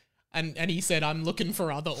narrator. And he said, I'm looking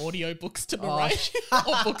for other audiobooks to narrate.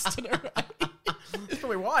 Or books to narrate. That's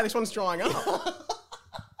probably why this one's drying up.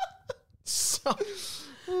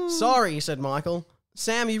 Sorry, said Michael.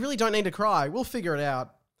 Sam, you really don't need to cry. We'll figure it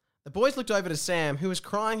out. The boys looked over to Sam, who was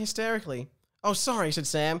crying hysterically. Oh, sorry, said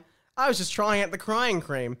Sam. I was just trying out the crying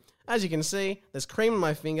cream. As you can see, there's cream on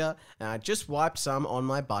my finger, and I just wiped some on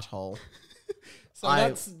my butthole. So I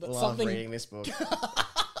that's love something. reading this book.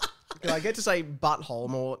 I get to say butthole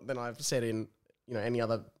more than I've said in any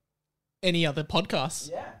other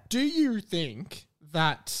Podcasts. Yeah. Do you think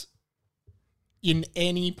that in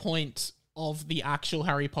any point of the actual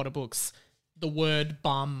Harry Potter books, the word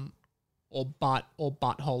bum or butt or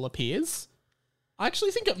butthole appears? I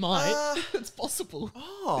actually think it might. It's possible.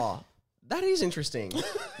 Oh, that is interesting.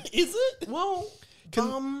 Is it? Well,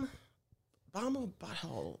 bum or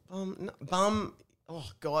butthole? Bum. Oh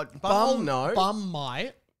God, butthole. No. Bum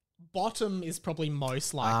might. Bottom is probably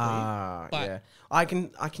most likely. But- yeah. I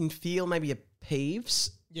can feel maybe a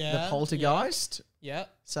Peeves, Yeah, the poltergeist, Yeah.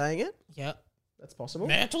 saying it. Yeah. That's possible.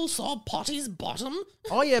 Myrtle saw Potty's bottom.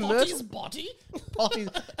 Oh yeah, Potty's body. Potty's.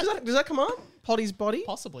 Does that come up? Potty's body.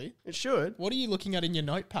 Possibly. It should. What are you looking at in your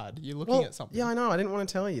notepad? You're looking at something. Yeah, I know. I didn't want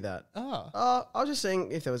to tell you that. Oh. I was just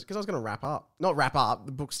saying if there was, because I was going to wrap up. Not wrap up.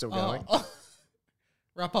 The book's still going. Oh.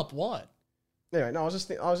 Wrap up what? Anyway, no, I was just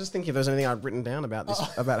thinking if there was anything I'd written down about this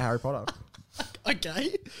about Harry Potter.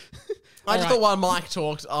 Okay. I just thought while Mike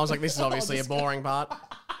talked, I was like, this is obviously a boring part.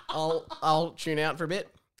 I'll tune out for a bit.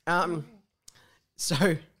 So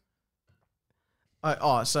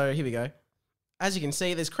here we go. As you can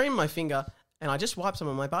see, there's cream on my finger, and I just wiped some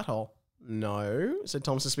on my butthole. No, said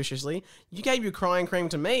Tom suspiciously. You gave your crying cream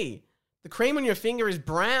to me. The cream on your finger is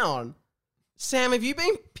brown. Sam, have you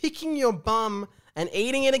been picking your bum and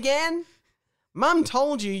eating it again? Mum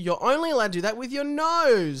told you you're only allowed to do that with your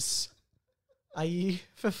nose. Are you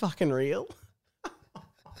for fucking real?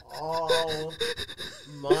 Oh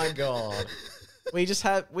my God.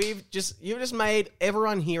 You've just made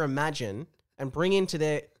everyone here imagine and bring into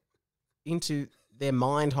their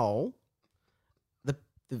mind hole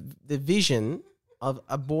the vision of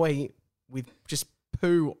a boy with just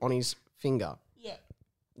poo on his finger. Yeah.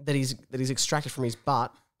 That he's extracted from his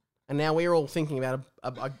butt, and now we're all thinking about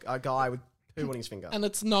a guy with poo on his finger. And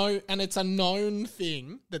it's a known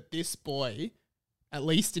thing that this boy, at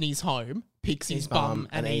least in his home, picks his bum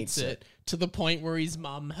and eats it to the point where his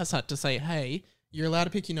mum has had to say, hey, you're allowed to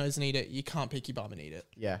pick your nose and eat it. You can't pick your bum and eat it.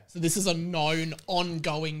 Yeah. So this is a known,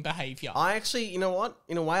 ongoing behaviour. I actually, you know what?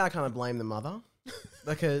 In a way, I kind of blame the mother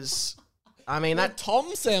because, I mean, Well,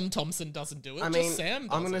 Sam Thompson doesn't do it. Just Sam does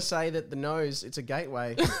I'm going to say that the nose, it's a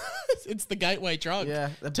gateway. It's the gateway drug. Yeah.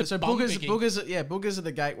 So bum boogers, picking. boogers are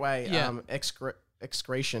the gateway Yeah.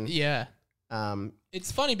 excretion. Yeah. Um,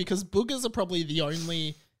 It's funny because boogers are probably the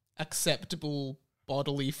only acceptable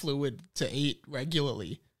bodily fluid to eat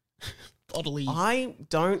regularly. I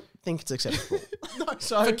don't think it's acceptable. No,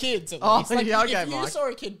 So- for kids at Oh, least. Like, yeah, okay, if you Mike. saw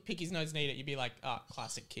a kid pick his nose and eat it, you'd be like,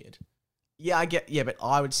 classic kid. Yeah, but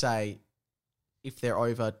I would say if they're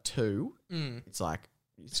over 2, it's like,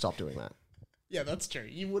 stop doing that. Yeah, that's true.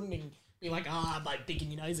 You wouldn't even be like, I'm like picking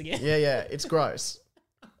your nose again. Yeah, it's gross.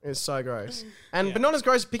 It's so gross. But not as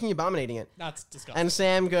gross as picking your bum and eating it. That's disgusting. And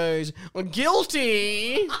Sam goes, well,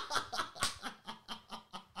 guilty!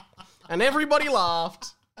 And everybody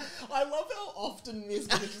laughed. I love how often this is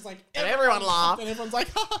just like... And everyone laughed. And everyone's like,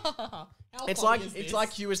 ha ha ha ha. How It's funny like is it's this?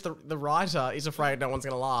 like you as the writer is afraid no one's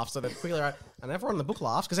going to laugh, so they're quickly like, and everyone in the book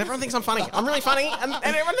laughs because everyone thinks I'm funny. I'm really funny, and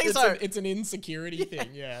everyone thinks so. It's an insecurity thing,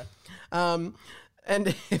 yeah.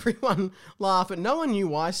 And everyone laughed, but no one knew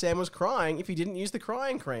why Sam was crying if he didn't use the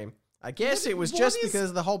crying cream. I guess it was just because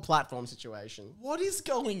of the whole platform situation. What is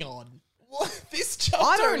going on? What? This chapter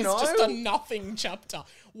I don't is know. just a nothing chapter.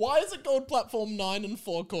 Why is it called Platform 9 and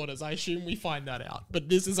 4 quarters? I assume we find that out. But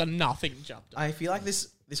this is a nothing chapter. I feel like this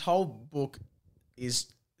whole book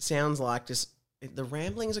sounds like just the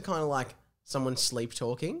ramblings are kind of like someone sleep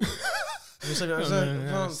talking. It's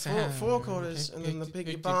like, four quarters, and then the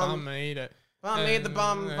big bum. Eat it. Bum need the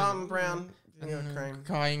bum brown cream.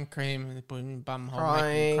 Crying cream, bum hole,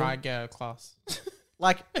 Crying. cry girl class.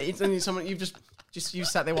 Like it's only someone you've just you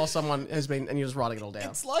sat there while someone has been and you're just writing it all down.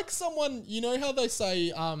 It's like someone, you know how they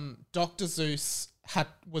say Dr. Zeus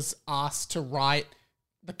was asked to write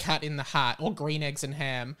The Cat in the Hat or Green Eggs and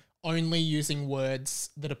Ham only using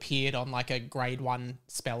words that appeared on like a grade 1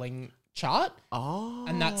 spelling chart. Oh.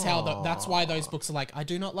 And that's why those books are like, I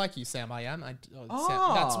do not like you, Sam, I am. Sam.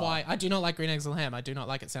 That's why I do not like Green Eggs and Ham. I do not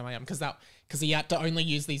like it, Sam, I am. Because he had to only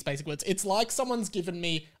use these basic words. It's like someone's given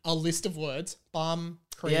me a list of words, bum,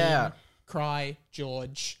 cream, cry,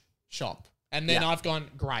 George, shop. And then I've gone,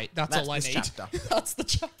 great, that's all I need. Chapter. That's the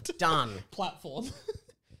chapter. Done. Platform.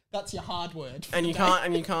 That's your hard word. And you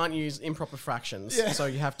can't use improper fractions. Yeah. So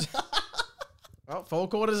you have to well, 4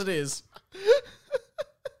 quarters it is.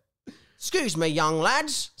 Excuse me, young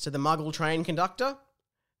lads, said the muggle train conductor.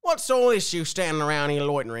 What's all this you standing around here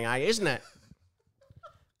loitering, isn't it?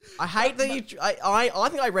 I hate that you... I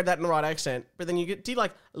think I read that in the right accent, but then you did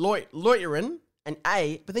like loitering and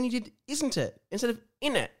but then you did isn't it instead of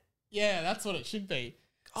in it. Yeah, that's what it should be.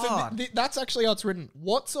 So that's actually how it's written.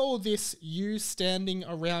 What's all this you standing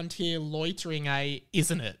around here loitering,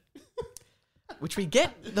 isn't it? Which we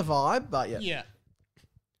get the vibe, but yeah. Yeah.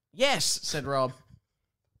 Yes, said Rob.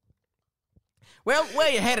 Well, where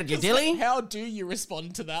you headed, you dilly? How do you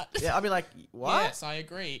respond to that? Yeah, I'd be like, what? Yes, I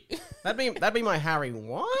agree. That'd be my Harry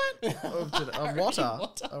what of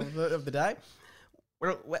the day.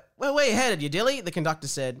 Well, where you headed, you dilly? The conductor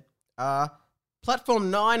said. Platform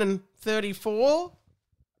 9 and 34,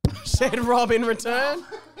 said Rob in return.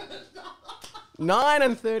 9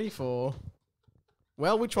 and 34.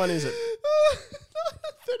 Well, which one is it?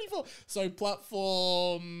 34. So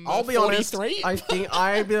platform. I'll be 43? honest.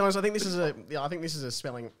 I think this is a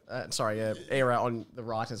spelling. Error on the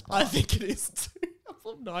writer's part. I think it is too.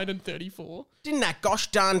 Platform 9 and 34. Didn't that gosh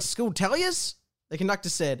darn school tell yous? The conductor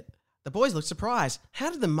said. The boys looked surprised. How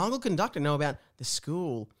did the Muggle conductor know about the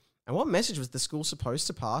school? And what message was the school supposed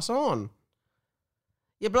to pass on?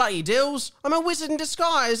 You bloody dills, I'm a wizard in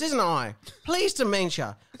disguise, isn't I? Pleased to meet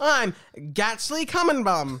you. I'm Gaxley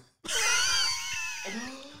Bum.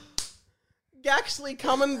 Gaxley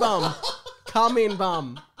Bum. Come in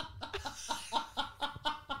bum.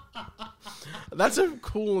 That's a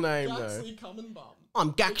cool name, Gaxley though. Bum.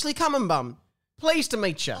 I'm Gaxley Bum. Pleased to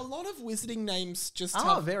meet you. A lot of wizarding names just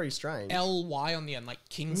have very strange. L-Y on the end, like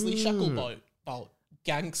Kingsley Shacklebolt.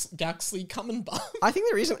 Gaxley Bum. I think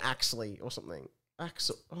there is an Axley or something.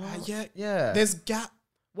 Axel. Oh, yeah. There's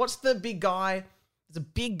What's the big guy? There's a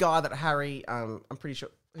big guy that Harry. I'm pretty sure.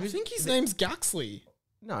 I think his name's Gaxley.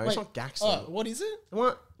 No, it's not Gaxley. What is it? The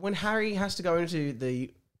one when Harry has to go into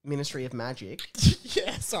the Ministry of Magic.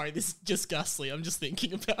 Yeah, sorry, this is just Gaxley. I'm just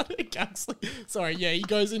thinking about it. Gaxley. Sorry, yeah, he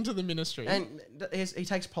goes into the Ministry and he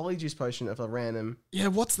takes Polyjuice potion of a random. Yeah,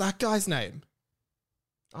 what's that guy's name?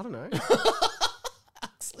 I don't know.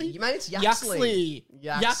 Yaxley? Maybe it's Yaxley.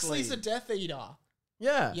 Yaxley's a Death Eater.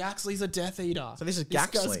 Yeah. Yaxley's a Death Eater. So this is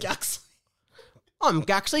Gaxley. Gaxley. I'm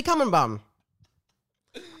Gaxley Bum.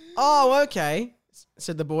 Oh, okay,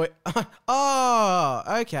 said the boy. Oh,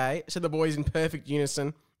 okay, said the boys in perfect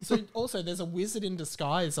unison. So also, there's a wizard in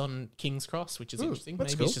disguise on King's Cross, which is interesting.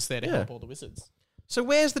 Maybe cool. he's just there to help all the wizards. So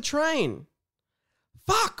where's the train?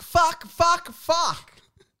 Fuck.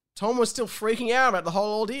 Tom was still freaking out about the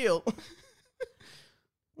whole ordeal.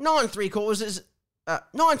 9 3/4 is 9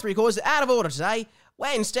 3/4 out of order today.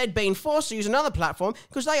 We're instead being forced to use another platform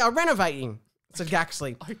because they are renovating, said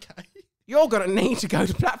Gaxley. Okay. You're going to need to go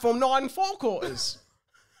to platform 9 4/4.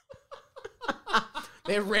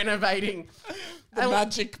 They're renovating the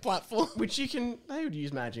magic platform. Which they would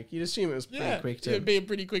use magic. You'd assume it was pretty quick too. It'd be a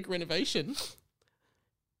pretty quick renovation.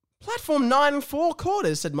 Platform 9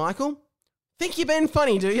 4/4, said Michael. Think you're being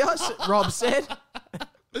funny, do you? Rob said.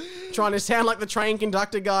 Trying to sound like the train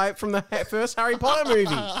conductor guy from the first Harry Potter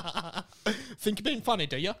movie. Think you're being funny,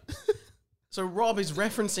 do you? So Rob is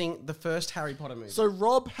referencing the first Harry Potter movie. So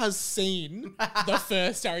Rob has seen the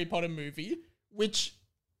first Harry Potter movie, which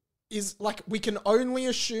is like, we can only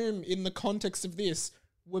assume in the context of this,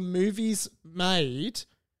 were movies made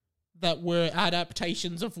that were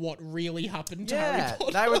adaptations of what really happened to Harry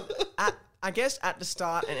Potter. They would, I guess at the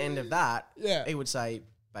start and end of that, Yeah. it would say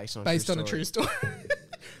based on a true story.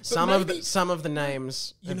 Some of the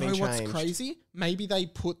names have been changed. You know what's crazy? Maybe they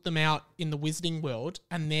put them out in the Wizarding World,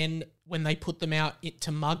 and then when they put them out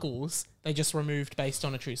to Muggles, they just removed based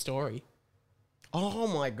on a true story. Oh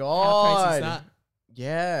my How god! crazy is that?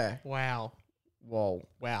 Yeah. Wow. Whoa.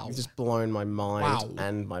 Wow. You've just blown my mind Wow.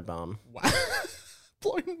 and my bum. Wow.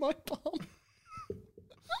 Blowing my bum.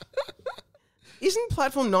 Isn't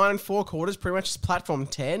platform 9 3/4 pretty much just platform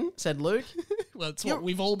 10? Said Luke. Well, that's what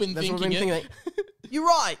we've all been That's thinking. what we've been thinking. You're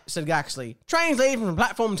right, said Gaxley. Train's leaving from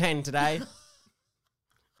platform 10 today.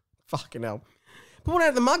 Fucking hell. But what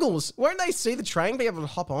about the Muggles? Won't they see the train be able to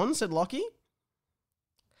hop on, said Lockie.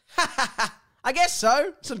 I guess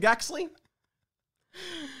so, said Gaxley.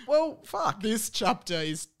 Well, fuck. This chapter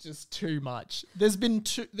is just too much.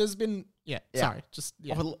 Sorry.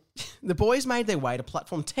 Well, the boys made their way to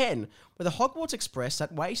platform 10, where the Hogwarts Express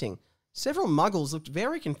sat waiting. Several Muggles looked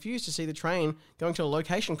very confused to see the train going to a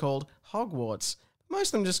location called Hogwarts. Most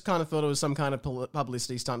of them just kind of thought it was some kind of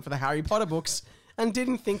publicity stunt for the Harry Potter books and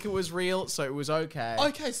didn't think it was real, so it was okay.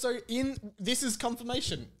 Okay, so this is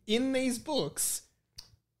confirmation. In these books,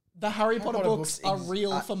 the Harry Potter books are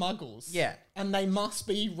real for Muggles. Yeah. And they must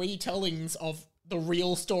be retellings of the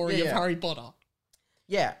real story of Harry Potter.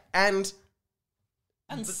 Yeah, but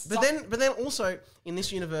then also in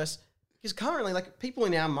this universe, because currently, like, people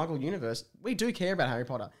in our Muggle universe, we do care about Harry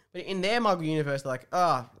Potter, but in their Muggle universe, they're like,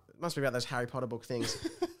 it must be about those Harry Potter book things.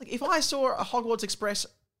 Like, if I saw a Hogwarts Express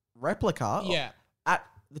replica at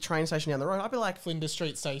the train station down the road, I'd be like, Flinders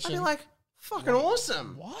Street Station. I'd be like, fucking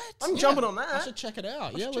awesome. What? I'm jumping on that. I should check it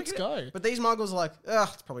out. Let's go. But these Muggles are like,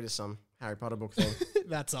 it's probably just some Harry Potter book thing.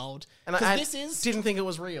 That's old. And I didn't think it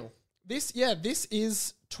was real. This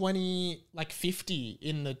is 50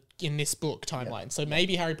 in this book timeline. Yeah. So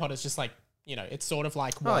maybe Harry Potter's just like, it's sort of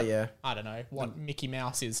like what, I don't know, what Mickey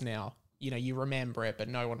Mouse is now. You remember it, but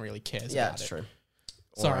no one really cares about it. Yeah, that's true.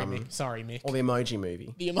 Sorry, Mick. Or the Emoji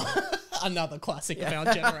Movie. Another classic of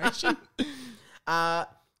our generation.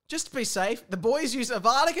 Just to be safe, the boys used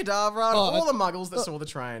Avada Kedavra on all the Muggles that saw the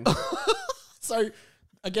train. So,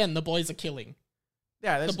 again, the boys are killing.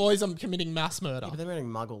 Yeah, the boys are committing mass murder. Yeah, but they're only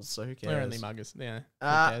Muggles, so who cares? They're only Muggles, yeah.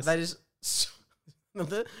 Who cares? They just...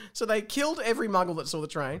 So they killed every Muggle that saw the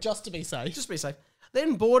train. Just to be safe.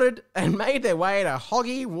 Then boarded and made their way to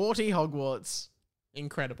Hoggy Warty Hogwarts.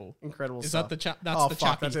 Incredible Is that the chapter? That's the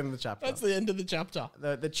chapter. That's the end of the chapter. That's the end of the chapter.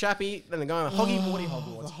 The chappy, then they're going to Hoggy Warty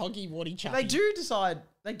Hogwarts. The Hoggy Warty chappy. They do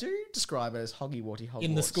describe it as Hoggy Warty Hogwarts.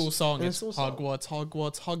 In the school song, it's Hogwarts,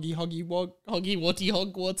 Hoggy Warty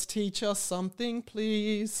Hogwarts, teach us something,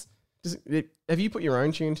 please. Have you put your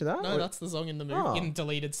own tune to that? No, that's the song in the movie, in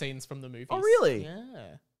deleted scenes from the movies. Oh, really?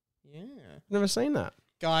 Yeah. Never seen that.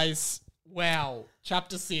 Guys, wow.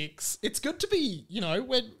 Chapter 6. It's good to be,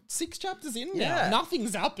 we're 6 chapters in now.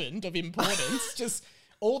 Nothing's happened of importance. Just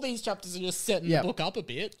all these chapters are just setting the book up a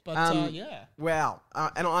bit. But yeah. Wow.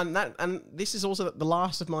 And this is also the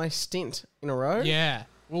last of my stint in a row. Yeah.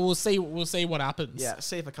 Well, we'll see what happens. Yeah,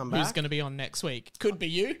 see if I come back. Who's going to be on next week? Could be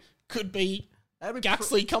you. Could be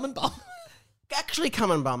Gaxley Come and Bum. Gaxley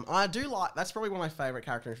Come and Bum. I do like... That's probably one of my favourite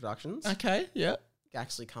character introductions. Okay, yeah.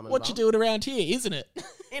 Gaxley Come and Bum. What you doing around here, isn't it?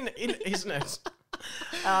 Isn't it?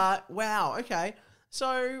 Wow, okay.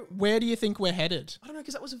 So... Where do you think we're headed? I don't know,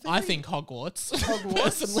 because that was a very... I think Hogwarts.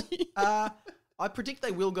 Personally. I predict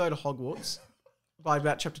they will go to Hogwarts by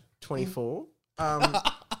about chapter 24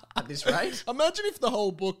 at this rate. Imagine if the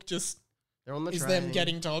whole book just... They're on the train. Them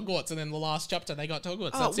getting to Hogwarts, and then the last chapter they got to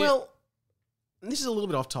Hogwarts. That's it. This is a little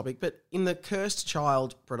bit off topic, but in the Cursed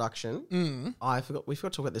Child production, we forgot to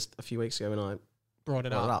talk about this a few weeks ago when I brought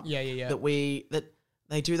it up. Yeah. That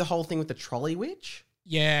they do the whole thing with the trolley witch.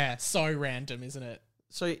 Yeah, so random, isn't it?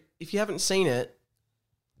 So if you haven't seen it,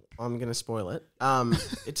 I'm going to spoil it.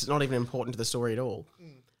 It's not even important to the story at all.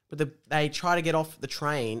 But they try to get off the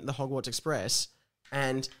train, the Hogwarts Express,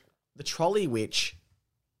 and the trolley witch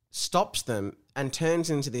stops them and turns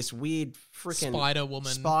into this weird freaking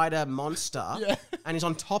spider monster and is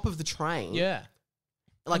on top of the train. Yeah.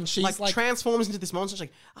 Like transforms into this monster. She's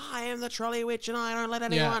like, I am the trolley witch and I don't let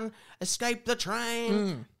anyone escape the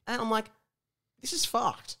train. And I'm like, this is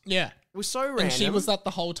fucked. Yeah. It was so random. And she was that the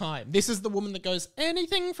whole time. This is the woman that goes,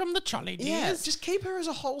 anything from the trolley, dears. Yeah, just keep her as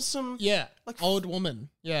a wholesome... Yeah, like old woman.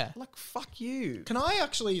 Yeah. Like, fuck you. Can I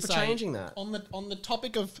actually say... changing that. On the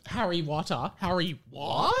topic of Harry Potter... Harry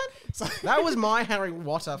what? That was my Harry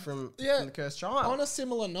Potter from The Cursed Child. On a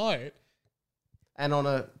similar note... And on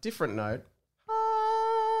a different note,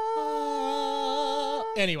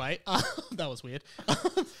 anyway, that was weird.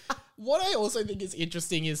 What I also think is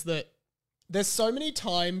interesting is that there's so many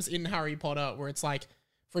times in Harry Potter where it's like,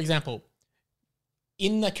 for example,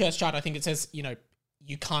 in the curse chart, I think it says, you know,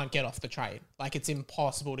 you can't get off the train. Like, it's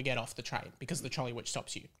impossible to get off the train because the trolley witch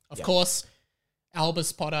stops you. Of course,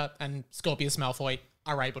 Albus Potter and Scorpius Malfoy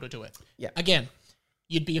are able to do it. Yeah. Again,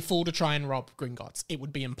 you'd be a fool to try and rob Gringotts. It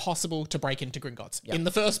would be impossible to break into Gringotts. Yep. In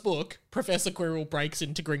the first book, Professor Quirrell breaks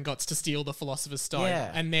into Gringotts to steal the Philosopher's Stone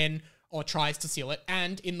and then, or tries to steal it.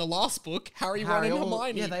 And in the last book, Harry, Ron, and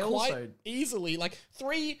Hermione quite easily, like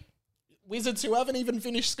 3 wizards who haven't even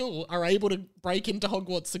finished school are able to break into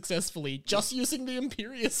Hogwarts successfully just using the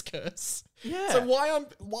Imperius Curse. Yeah. So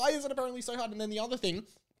why is it apparently so hard? And then the other thing,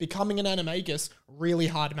 becoming an animagus, really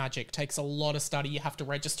hard magic, takes a lot of study. You have to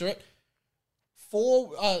register it.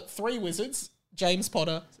 3 wizards, James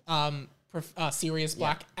Potter, Sirius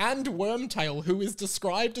Black, and Wormtail, who is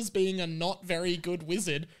described as being a not very good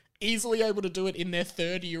wizard, easily able to do it in their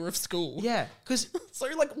 3rd year of school. Yeah, because... So,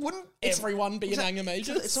 like, wouldn't everyone be an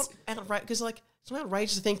animagus? It's not outrageous, because, like, it's not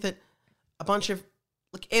outrageous to think that a bunch of...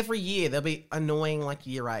 Like, every year there'll be annoying, like,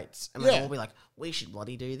 year 8s, and they'll all be like, we should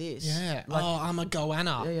bloody do this. Yeah. Like, I'm a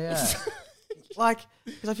goanna. Yeah. Like,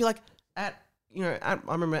 because I feel like I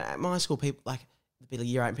remember at my school, people, like, there'd be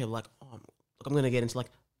year 8 and people like, oh, look, I'm going to get into,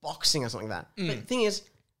 like, boxing or something like that. But the thing is,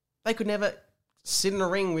 they could never sit in a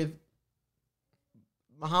ring with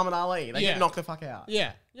Muhammad Ali. They get knocked the fuck out.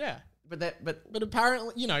 Yeah. But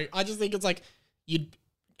apparently, you know, I just think it's like,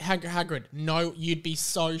 Hagrid, no, you'd be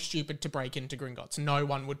so stupid to break into Gringotts. No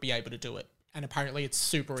one would be able to do it. And apparently it's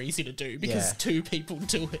super easy to do because 2 people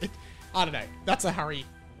do it. I don't know. That's a Harry.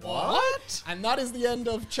 What? And that is the end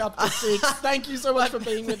of chapter 6. Thank you so much for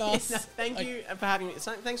being with us. Thank you for having me.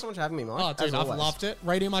 Thanks so much for having me, Mike. Oh, dude, I've loved it.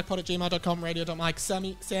 RadioMikePod@gmail.com, radio.mike,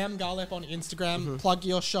 Sam Garlepp on Instagram. Plug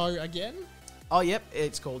your show again. Oh, yep.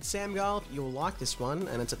 It's called Sam Garlepp. You'll like this one,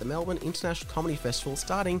 and it's at the Melbourne International Comedy Festival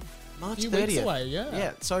starting March 30th. Weeks away,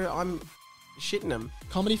 yeah. So I'm shitting them.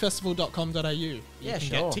 Comedyfestival.com.au. You can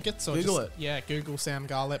get tickets or Google it. Yeah, Google Sam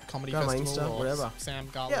Garlepp Comedy Go Festival Insta, or whatever. Sam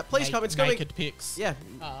Garlepp. Yeah, please come. It's naked pics. Yeah,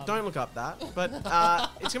 don't look up that. But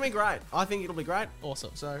it's going to be great. I think it'll be great.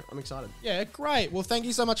 Awesome. So I'm excited. Yeah, great. Well, thank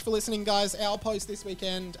you so much for listening, guys. Our post this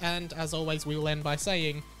weekend. And as always, we will end by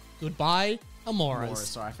saying goodbye, Amoras.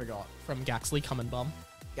 Sorry, I forgot. From Gaxley Come and Bum.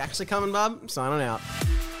 Gaxley Come and Bum, signing out.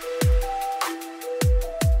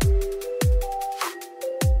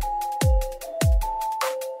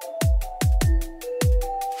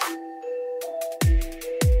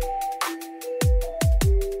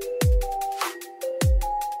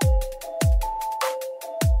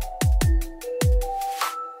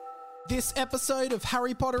 This episode of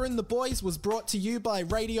Harry Potter and the Boys was brought to you by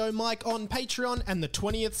Radio Mike on Patreon and the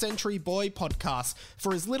 20th Century Boy podcast.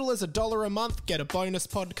 For as little as $1 a month, get a bonus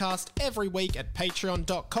podcast every week at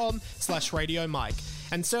patreon.com/Radio Mike.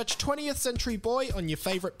 And search 20th Century Boy on your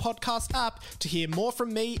favorite podcast app to hear more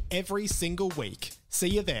from me every single week. See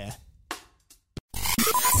you there.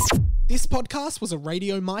 This podcast was a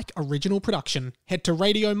Radio Mike original production. Head to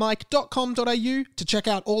radiomike.com.au to check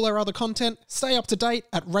out all our other content, stay up to date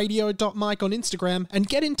at radio.mike on Instagram, and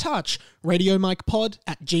get in touch,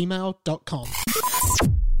 radiomikepod@gmail.com.